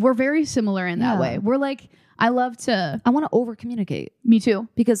partner. We're very similar in that way. We're like, I want to over communicate. Me too.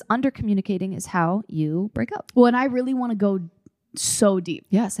 Because under communicating is how you break up. Well, and I really want to go so deep.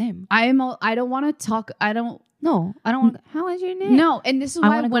 Yeah, same. I don't want to talk. No, I don't want to. How is your name? No, and this is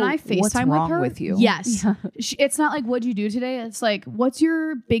why when I FaceTime with her, with you? Yes, it's not like what'd you do today. It's like what's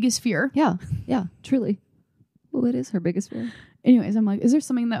your biggest fear? Yeah, truly. Well, it is her biggest fear. Anyways, I'm like, is there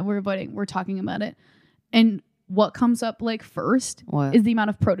something that we're avoiding? We're talking about it, and what comes up like first is the amount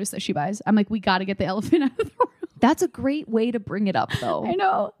of produce that she buys. I'm like, we got to get the elephant out of the room. That's a great way to bring it up, though. I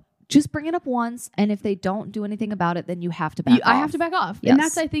know. Just bring it up once, and if they don't do anything about it, then you have to back off. I have to back off. Yes. And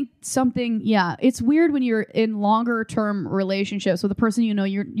that's, I think, something, it's weird when you're in longer term relationships with a person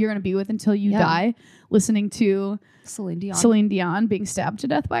you're going to be with until you die. Listening to Celine Dion being stabbed to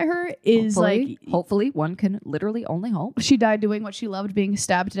death by her is hopefully one can literally only hope. She died doing what she loved, being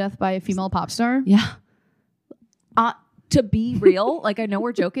stabbed to death by a female pop star. Yeah. To be real, I know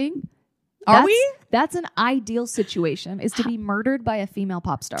we're joking. Are we? That's an ideal situation, is to be murdered by a female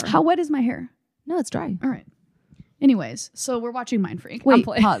pop star. How wet is my hair? No, it's dry. All right. Anyways, so we're watching Mind Freak. Wait,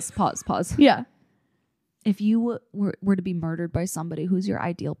 pause. Yeah. If you were to be murdered by somebody, who's your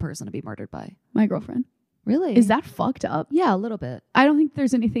ideal person to be murdered by? My girlfriend. Really? Is that fucked up? Yeah, a little bit. I don't think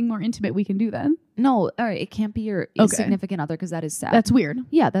there's anything more intimate we can do then. No, all right. It can't be your significant other, because that is sad. That's weird.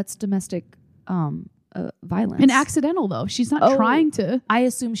 Yeah, that's domestic violence. And accidental, though. She's not trying to. I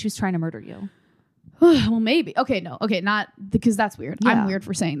assume she was trying to murder you. Well, maybe. Okay, no. Okay, not because that's weird. Yeah. I'm weird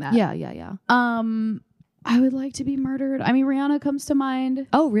for saying that. Yeah. I would like to be murdered. I mean, Rihanna comes to mind.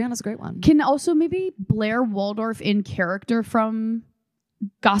 Oh, Rihanna's a great one. Can also maybe Blair Waldorf in character from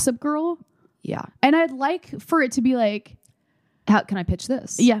Gossip Girl. Yeah. And I'd like for it to be like, how can I pitch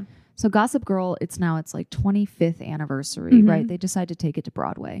this? Yeah. So Gossip Girl, it's 25th anniversary, right? They decided to take it to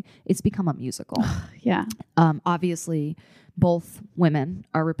Broadway. It's become a musical. Yeah. Obviously, both women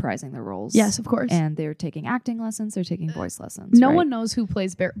are reprising their roles. Yes, of course. And they're taking acting lessons. They're taking voice lessons. No one knows who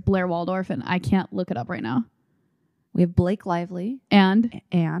plays Blair Waldorf, and I can't look it up right now. We have Blake Lively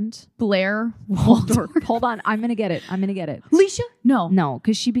and Blair Waldorf. Hold on, I'm gonna get it. Leisha? No,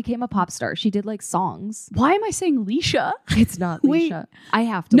 because she became a pop star. She did songs. Why am I saying Leisha? It's not Leisha. I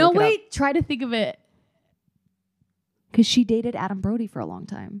have to. Look it up. Try to think of it. Because she dated Adam Brody for a long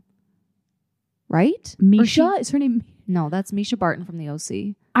time, right? Misha is her name. No, that's Misha Barton from the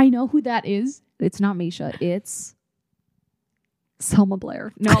OC. I know who that is. It's not Misha. It's Selma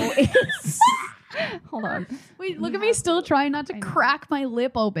Blair. No, it's. Hold on. Wait, look at me still trying not to crack my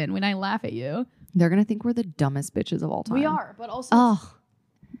lip open when I laugh at you. They're going to think we're the dumbest bitches of all time. We are, but also...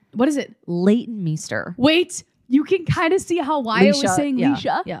 What is it? Leighton Meester. Wait, you can kind of see how Wyatt was saying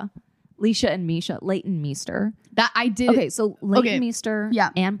Leisha. Yeah. Leisha and Misha. Leighton Meester. That I did. Okay, so Leighton Meester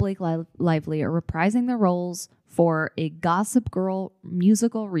and Blake Lively are reprising their roles for a Gossip Girl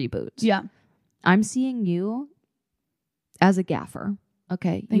musical reboot. Yeah. I'm seeing you as a gaffer.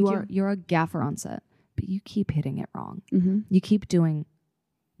 Okay, you're a gaffer on set, but you keep hitting it wrong. Mm-hmm. You keep doing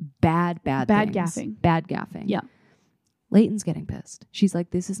bad things. gaffing. Bad gaffing. Yeah. Leighton's getting pissed. She's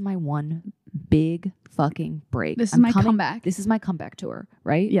like, this is my one big fucking break. This is my comeback. This is my comeback tour,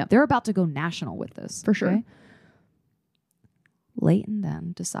 right? Yeah. They're about to go national with this. For sure. Okay? Leighton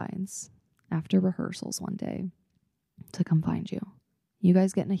then decides, after rehearsals one day, to come find you. You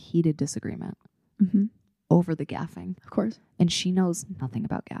guys get in a heated disagreement. Mm-hmm. Over the gaffing. Of course. And she knows nothing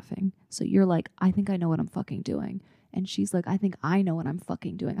about gaffing. So you're like, I think I know what I'm fucking doing. And she's like, I think I know what I'm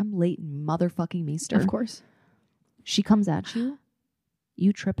fucking doing. I'm Leighton motherfucking Meester. Of course. She comes at you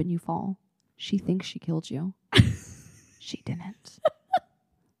You trip and you fall. She thinks she killed you. She didn't.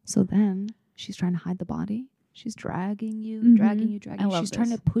 So then she's trying to hide the body. She's dragging you, dragging you. She's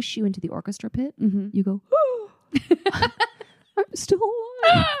trying to push you into the orchestra pit. You go, oh, I'm still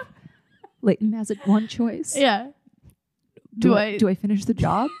alive. Leighton has one choice. Yeah. Do I finish the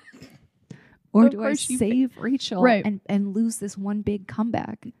job? Or do I save Rachel and lose this one big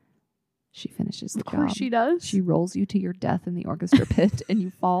comeback? She finishes the job. Of course she does. She rolls you to your death in the orchestra pit and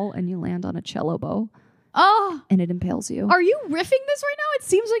you fall and you land on a cello bow. Oh. And it impales you. Are you riffing this right now? It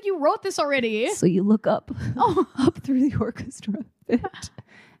seems like you wrote this already. So you look up through the orchestra pit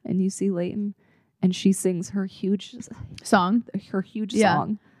and you see Leighton and she sings her huge song.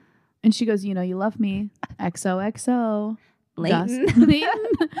 Song. And she goes, you know, you love me. XOXO. Leighton.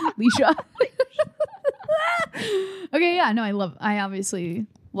 Leisha. Okay, yeah, no, I obviously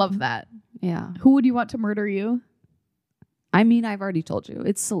love that. Yeah. Who would you want to murder you? I mean, I've already told you.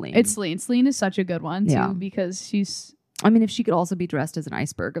 It's Celine. It's Celine. Celine is such a good one, too, because she's... I mean, if she could also be dressed as an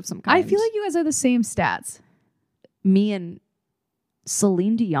iceberg of some kind. I feel like you guys are the same stats. Me and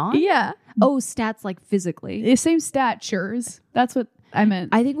Celine Dion? Yeah. Oh, stats like physically. The same statures. That's what I meant.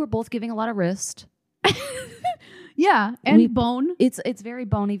 I think we're both giving a lot of wrist. Yeah, and bone. It's very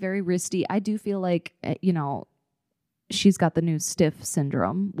bony, very wristy. I do feel like, you know, she's got the new stiff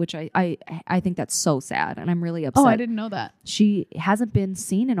syndrome, which I think that's so sad, and I'm really upset. Oh, I didn't know that. She hasn't been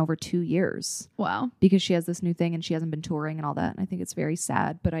seen in over 2 years. Wow. Because she has this new thing, and she hasn't been touring and all that, and I think it's very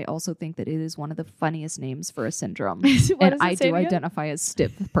sad, but I also think that it is one of the funniest names for a syndrome. And I do identify as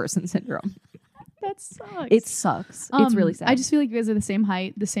stiff person syndrome. That sucks. It sucks. It's really sad. I just feel like you guys are the same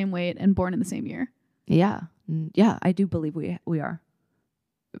height, the same weight, and born in the same year. Yeah. Yeah, I do believe we are.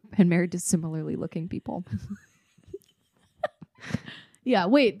 And married to similarly looking people. Yeah,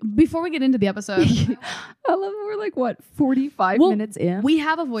 wait, before we get into the episode. I love it. We're like, what, 45 minutes in? We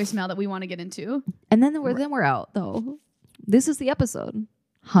have a voicemail that we want to get into. And then we're out, though. This is the episode.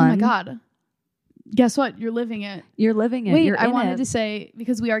 Hun. Oh my God. Guess what? You're living it. You're living it. Wait, I wanted to say,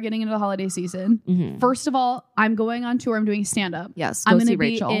 because we are getting into the holiday season. Mm-hmm. First of all, I'm going on tour. I'm doing stand-up. Yes, I'm going to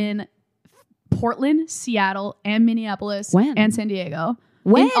be in Portland, Seattle, and Minneapolis. When? And San Diego.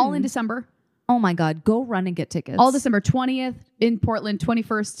 When? All in December. Oh my God. Go run and get tickets. All December 20th in Portland.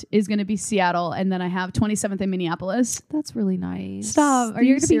 21st is going to be Seattle. And then I have 27th in Minneapolis. That's really nice. Stop. Are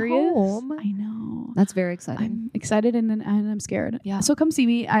you serious? Be home. I know. That's very exciting. I'm excited and I'm scared. Yeah. So come see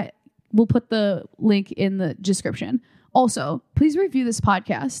me. We'll put the link in the description. Also, please review this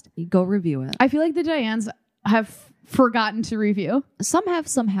podcast. Go review it. I feel like the Dianes have forgotten to review. Some have,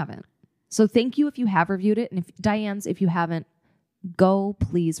 some haven't. So thank you if you have reviewed it. And if you haven't, go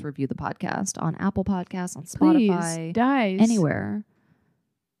please review the podcast on Apple Podcasts, on Spotify, please, guys, anywhere.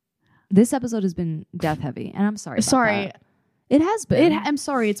 This episode has been death heavy, and I'm sorry. That. It has been. I'm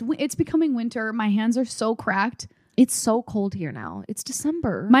sorry. It's becoming winter. My hands are so cracked. It's so cold here now. It's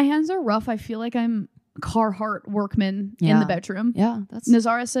December. My hands are rough. I feel like I'm Carhartt workman in the bedroom. Yeah,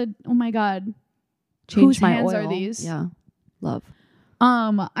 Nazara said, "Oh my God, whose hands oil are these?" Yeah, love.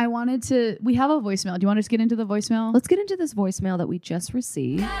 I wanted to. We have a voicemail. Do you want to just get into the voicemail? Let's get into this voicemail that we just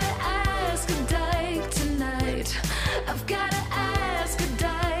received.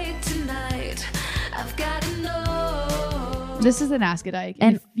 This is an Ask a Dyke.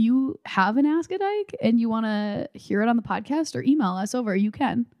 And if you have an Ask a Dyke and you want to hear it on the podcast or email us over, you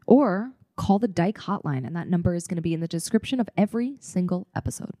can. Or call the Dyke hotline, and that number is going to be in the description of every single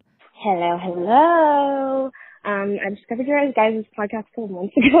episode. Hello. I discovered your guys' podcast a couple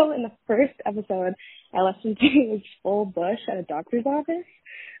months ago. In the first episode, I listened to was full bush at a doctor's office.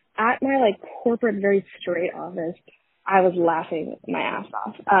 At my corporate, very straight office, I was laughing my ass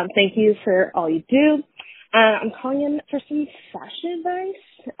off. Thank you for all you do. I'm calling in for some fashion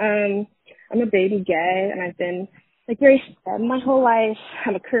advice. I'm a baby gay, and I've been very femme my whole life.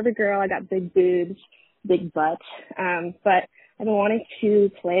 I'm a curvy girl. I got big boobs, big butt. But I've been wanting to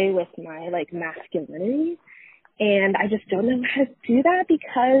play with my masculinity, and I just don't know how to do that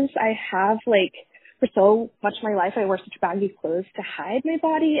because I have for so much of my life I wore such baggy clothes to hide my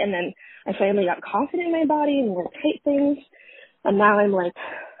body, and then I finally got confident in my body and wore tight things, and now I'm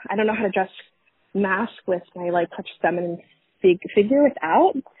I don't know how to dress mask with my such feminine figure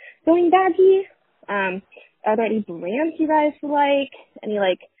without going baggy. Are there any brands you guys like? Any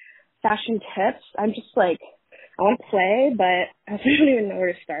fashion tips? I'm just I want to play, but I don't even know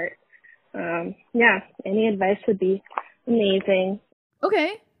where to start. Yeah, any advice would be amazing.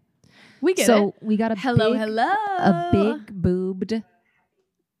 Okay, we get it. So we got a hello. A big boobed.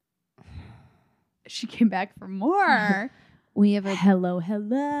 She came back for more. We have a hello.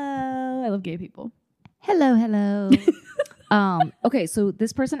 I love gay people. Hello. Okay, so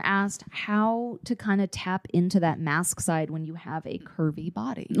this person asked how to kind of tap into that mask side when you have a curvy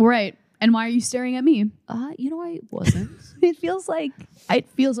body. Right. And why are you staring at me? I wasn't. It feels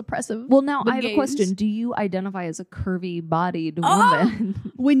oppressive. Well, now I have a question. Do you identify as a curvy bodied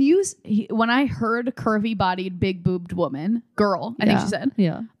woman? When I heard curvy bodied, big boobed woman, girl, I think she said,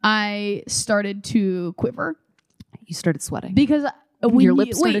 I started to quiver. You started sweating. Because your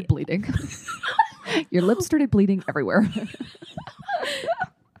lips started bleeding. Your lips started bleeding everywhere.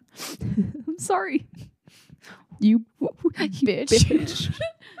 I'm sorry. You bitch.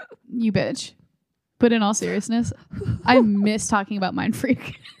 You bitch. But in all seriousness, I miss talking about Mind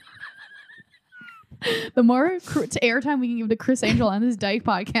Freak. The more airtime we can give to Chris Angel on this Dyke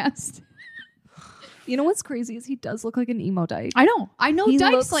podcast. You know what's crazy is he does look like an emo dyke. I know he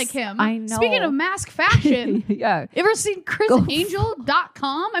Dykes like him. I know. Speaking of mask fashion. Yeah. Ever seen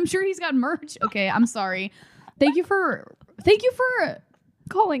chrisangel.com? I'm sure he's got merch. Okay, I'm sorry. Thank you for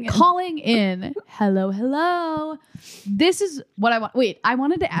calling in. Hello. This is what I want. Wait, I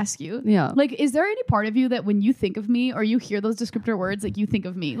wanted to ask you. Yeah. Like, is there any part of you that when you think of me or you hear those descriptor words, like you think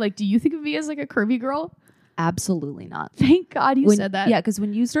of me? Like, do you think of me as like a curvy girl? Absolutely not. Thank God you said that. Yeah, because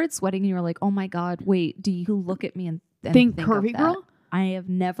when you started sweating and you were like, oh my God, wait, do you look at me and think curvy girl? I have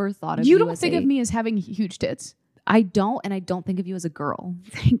never thought of you. You don't think of me as having huge tits. I don't, and I don't think of you as a girl.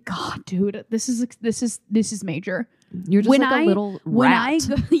 Thank God, dude. This is major. You're just a little rat.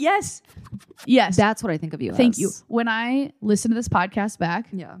 Yes. That's what I think of you as. Thank you. When I listen to this podcast back.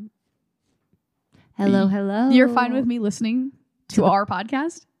 Yeah. Hello. You're fine with me listening to our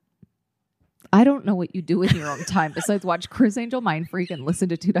podcast? I don't know what you do with your own time besides watch Chris Angel Mind Freak and listen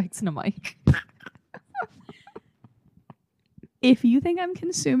to Two Dykes and a Mic. If you think I'm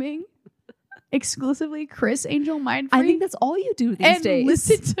consuming exclusively Chris Angel Mind Freak, I think that's all you do these days.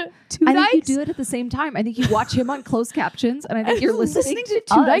 Listen to Two Dykes. I think you do it at the same time. I think you watch him on closed captions, and I think you're listening to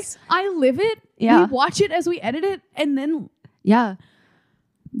Two Dykes. I live it. Yeah. We watch it as we edit it, and then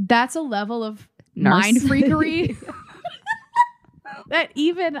that's a level of mind freakery that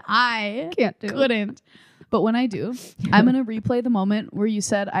even I couldn't. But when I do, I'm going to replay the moment where you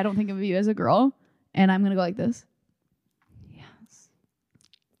said, I don't think of you as a girl. And I'm going to go like this. Yes.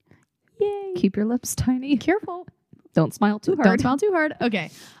 Yay. Keep your lips tiny. Careful. Don't smile too hard. Don't smile too hard. Okay.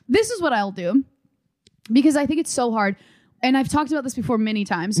 This is what I'll do because I think it's so hard. And I've talked about this before many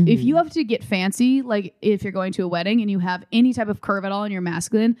times. Mm-hmm. If you have to get fancy, like if you're going to a wedding and you have any type of curve at all and you're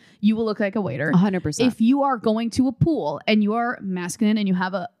masculine, you will look like a waiter. 100%. If you are going to a pool and you are masculine and you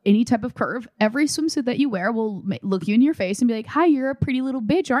have any type of curve, every swimsuit that you wear will look you in your face and be like, hi, you're a pretty little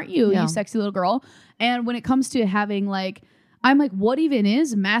bitch, aren't you? You sexy little girl. And when it comes to having I'm like, what even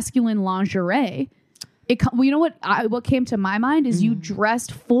is masculine lingerie? You know what came to my mind is you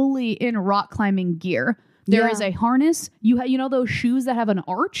dressed fully in rock climbing gear. There is a harness. You know those shoes that have an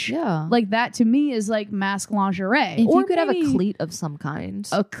arch? Yeah. Like that to me is like mask lingerie. If you could have a cleat of some kind.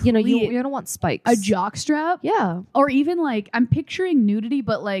 A cleat. You don't want spikes. A jock strap? Yeah. Or even I'm picturing nudity,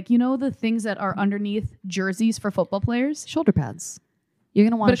 but the things that are underneath jerseys for football players? Shoulder pads. You're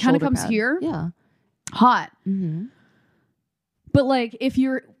going to want a shoulder pad. But it kind of comes here? Yeah. Hot. Mm-hmm. But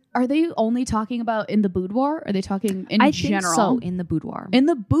are they only talking about in the boudoir? Are they talking in general? I think so, in the boudoir. In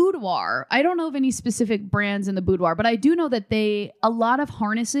the boudoir. I don't know of any specific brands in the boudoir, but I do know that a lot of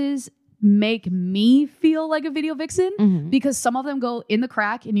harnesses make me feel like a video vixen because some of them go in the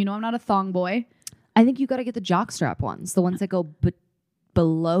crack, and I'm not a thong boy. I think you got to get the jockstrap ones, the ones that go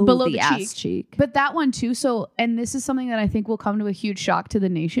below the ass cheek. But that one too. So, and this is something that I think will come to a huge shock to the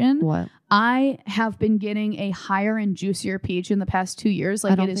nation. What? I have been getting a higher and juicier peach in the past 2 years.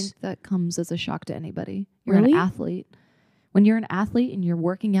 I don't think that comes as a shock to anybody. You're an athlete. When you're an athlete and you're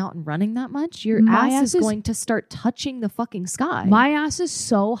working out and running that much, your ass is going to start touching the fucking sky. My ass is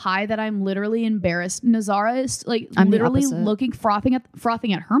so high that I'm literally embarrassed. Nazara is I'm literally looking, frothing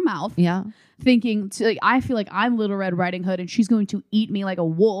at her mouth. Yeah. Thinking, I feel like I'm Little Red Riding Hood and she's going to eat me like a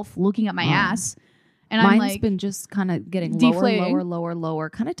wolf looking at my ass. And mine's been just kind of getting lower,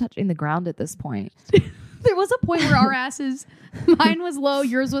 kind of touching the ground at this point. There was a point where our asses, mine was low,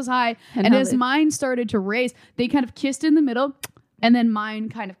 yours was high. And as mine started to raise, they kind of kissed in the middle. And then mine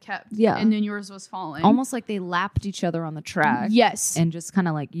kind of kept. Yeah. And then yours was falling. Almost like they lapped each other on the track. Yes. And just kind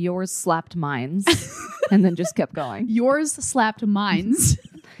of like yours slapped mine's and then just kept going. Yours slapped mine's.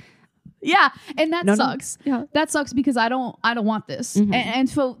 Yeah, and that sucks. No. Yeah. That sucks because I don't want this. Mm-hmm. And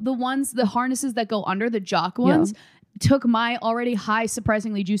so the harnesses that go under, the jock ones, took my already high,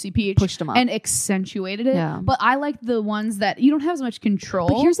 surprisingly juicy peach, pushed them up, and accentuated it. Yeah. But I like the ones that you don't have as much control.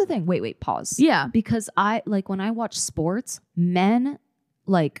 But here's the thing. Wait, pause. Yeah. Because when I watch sports, men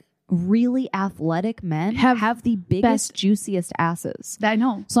really athletic men have the biggest, juiciest asses. I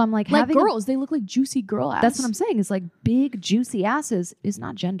know. So I'm like girls, they look like juicy girl ass. That's what I'm saying. Is like big, juicy asses is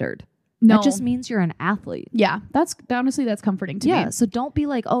not gendered. No. That just means you're an athlete. Yeah. That's comforting to me. Yeah. So don't be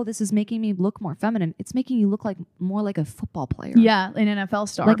like, oh, this is making me look more feminine. It's making you look more like a football player. Yeah. An NFL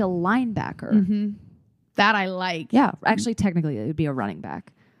star. Like a linebacker. Mm-hmm. That I like. Yeah. Actually, technically, it would be a running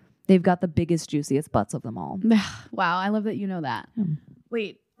back. They've got the biggest, juiciest butts of them all. Wow. I love that you know that.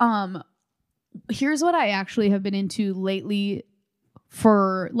 Wait. Here's what I actually have been into lately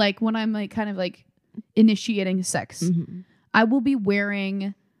for like when I'm like kind of like initiating sex. Mm-hmm. I will be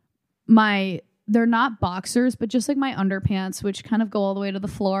wearing they're not boxers, but just like my underpants, which kind of go all the way to the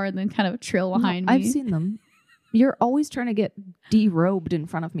floor and then kind of trail behind me. I've seen them. You're always trying to get derobed in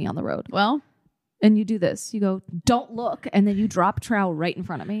front of me on the road. Well, and you do this. You go, don't look. And then you drop trowel right in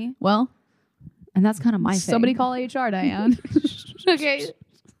front of me. Well, and that's kind of my thing. Somebody call HR, Diane. Okay.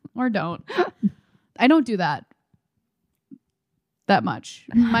 Or don't. I don't do that much.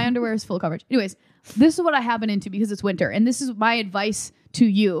 My underwear is full coverage. Anyways, this is what I have been into because it's winter. And this is my advice to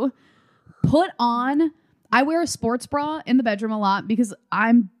you. I wear a sports bra in the bedroom a lot because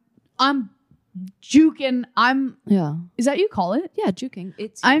I'm juking. Is that you call it? Yeah, juking.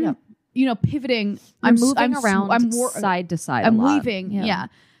 Pivoting. I'm moving around side to side. I'm weaving. Yeah.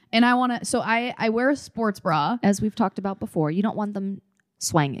 And I want to, so I wear a sports bra. As we've talked about before, you don't want them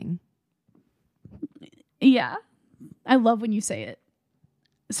swanging. Yeah. I love when you say it.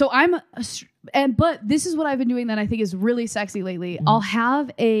 So but this is what I've been doing that I think is really sexy lately. I'll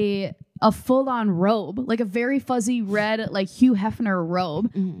have a full-on robe, like a very fuzzy red, like Hugh Hefner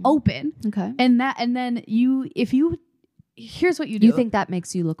robe, open. Okay. And then here's what you do. You think that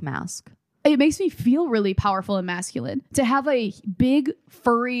makes you look masked? It makes me feel really powerful and masculine to have a big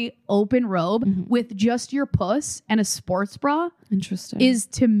furry open robe with just your puss and a sports bra. Interesting. Is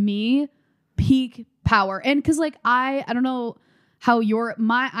to me peak power. And cause like I don't know how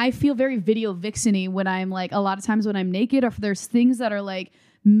I feel very video vixen-y when I'm like a lot of times when I'm naked or if there's things that are like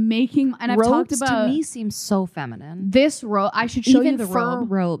making, and I've talked about, to me seems so feminine. This robe, I should show you the fur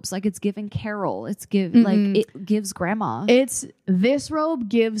robe. Robes, like it's giving Carol. Like it gives grandma. This robe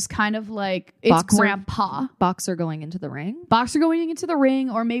gives kind of like it's grandpa. Boxer going into the ring.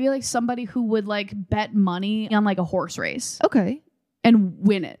 Or maybe like somebody who would like bet money on like a horse race. Okay. And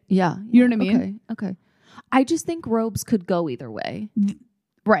win it. Yeah. You know what I mean? Okay. I just think robes could go either way.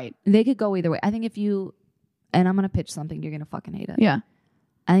 Right. They could go either way. I think and I'm going to pitch something, you're going to fucking hate it. Yeah.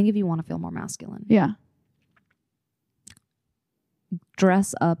 I think if you want to feel more masculine. Yeah.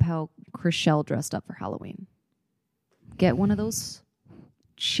 Dress up how Chriselle dressed up for Halloween. Get one of those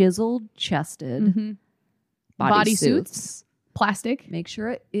chiseled chested body suits. Plastic. Make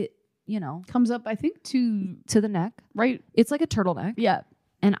sure it comes up, I think, to the neck. Right. It's like a turtleneck. Yeah.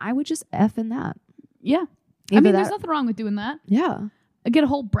 And I would just F in that. Yeah. There's nothing wrong with doing that. Yeah. Get a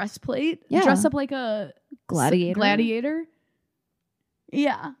whole breastplate. Yeah. Dress up like a gladiator.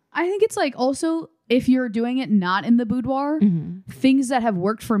 Yeah. I think it's like also if you're doing it not in the boudoir, things that have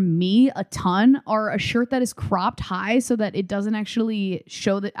worked for me a ton are a shirt that is cropped high so that it doesn't actually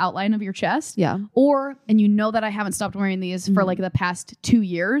show the outline of your chest. Yeah. And you know that I haven't stopped wearing these for like the past 2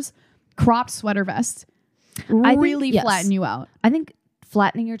 years. Cropped sweater vest. Really flatten you out. I think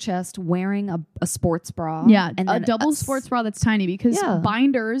flattening your chest, wearing a sports bra. Yeah. And a double sports bra that's tiny because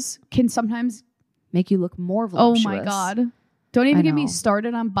binders can sometimes make you look more voluptuous. Oh my God. Don't even get me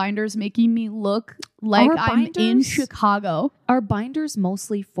started on binders making me look like I'm in Chicago. Are binders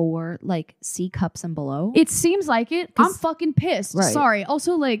mostly for like C cups and below? It seems like it. I'm fucking pissed. Right. Sorry.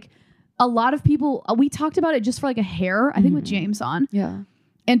 Also, like a lot of people, we talked about it just for like a hair, I think with James on. Yeah.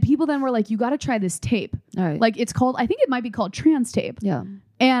 And people then were like, you got to try this tape. All right. Like it's called, I think it might be called trans tape. Yeah.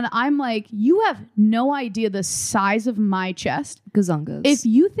 And I'm like, you have no idea the size of my chest. Gazungas. If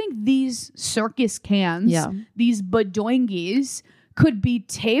you think these circus cans, these badoingies could be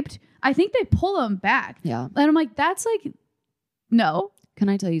taped, I think they pull them back. Yeah. And I'm like, that's like, no. Can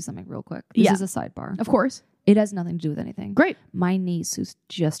I tell you something real quick? This is a sidebar. Of course. It has nothing to do with anything. Great. My niece, who's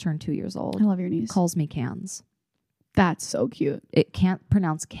just turned 2 years old. I love your niece. Calls me cans. That's so cute. It can't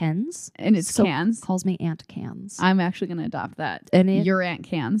pronounce Kens. And it's cans. Calls me Aunt Cans. I'm actually going to adopt that. And your Aunt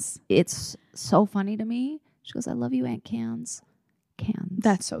Cans. It's so funny to me. She goes, I love you, Aunt Cans. Cans.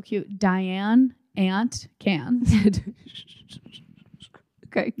 That's so cute. Diane, Aunt Cans.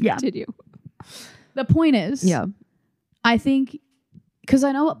 Okay. Yeah. Continue. The point is, I think, because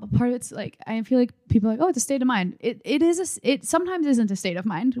I know part of it's like, I feel like people are like, oh, it's a state of mind. It sometimes isn't a state of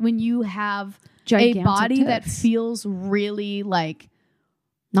mind when you have gigantic a body that feels really like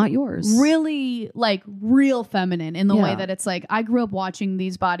Not yours. Really, like, real feminine in the way that it's like, I grew up watching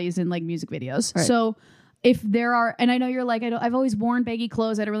these bodies in like music videos. Right. So if there are, and I know you're like, I've always worn baggy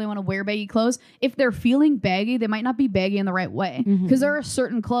clothes. I don't really want to wear baggy clothes. If they're feeling baggy, they might not be baggy in the right way. Because there are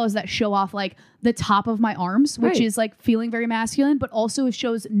certain clothes that show off like the top of my arms, which is like feeling very masculine, but also it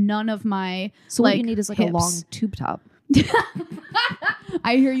shows none of my So what you need is like hips. A long tube top.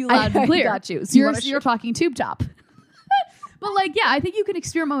 I hear you loud and clear. I got you. So you're talking tube top. But like, yeah, I think you can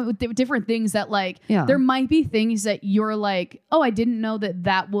experiment with different things that like, there might be things that you're like, oh, I didn't know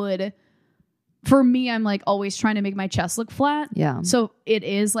that would... For me, I'm like always trying to make my chest look flat. Yeah. So it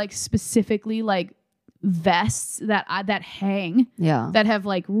is like specifically like vests that hang. Yeah. That have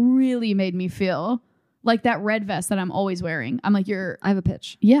like really made me feel like that red vest that I'm always wearing. I'm like, I have a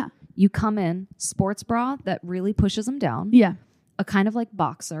pitch. Yeah. You come in sports bra that really pushes them down. Yeah. A kind of like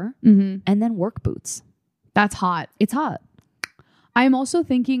boxer. And then work boots. That's hot. It's hot. I'm also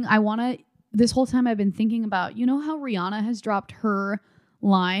thinking this whole time I've been thinking about, you know how Rihanna has dropped her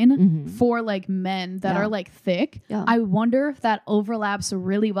line for like men that are like thick. I wonder if that overlaps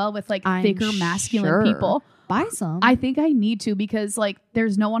really well with like thicker masculine people. Buy some. I think I need to, because like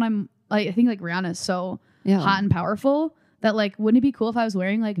there's no one I think like Rihanna is so hot and powerful that like, wouldn't it be cool if I was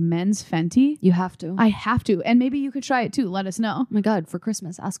wearing like men's Fenty? You have to. I have to. And maybe you could try it too. Let us know. Oh my God, for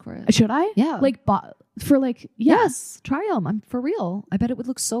Christmas, ask for it. Should I? Yeah. Like for like, yes, try them. I'm for real. I bet it would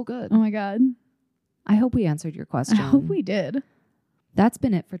look so good. Oh my God. I hope we answered your question. I hope we did. That's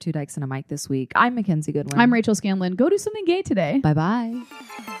been it for Two Dykes and a Mic this week. I'm Mackenzie Goodwin. I'm Rachel Scanlon. Go do something gay today. Bye-bye. We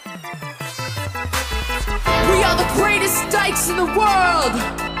are the greatest dykes in the world.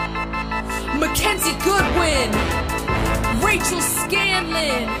 Mackenzie Goodwin, Rachel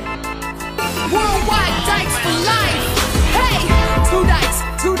Scanlon, worldwide dykes for life. Hey, two dykes,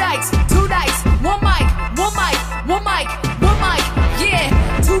 two dykes, two dykes, one mic, one mic, one mic, one mic.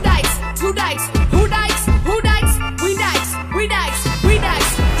 Yeah, two dykes, two dykes.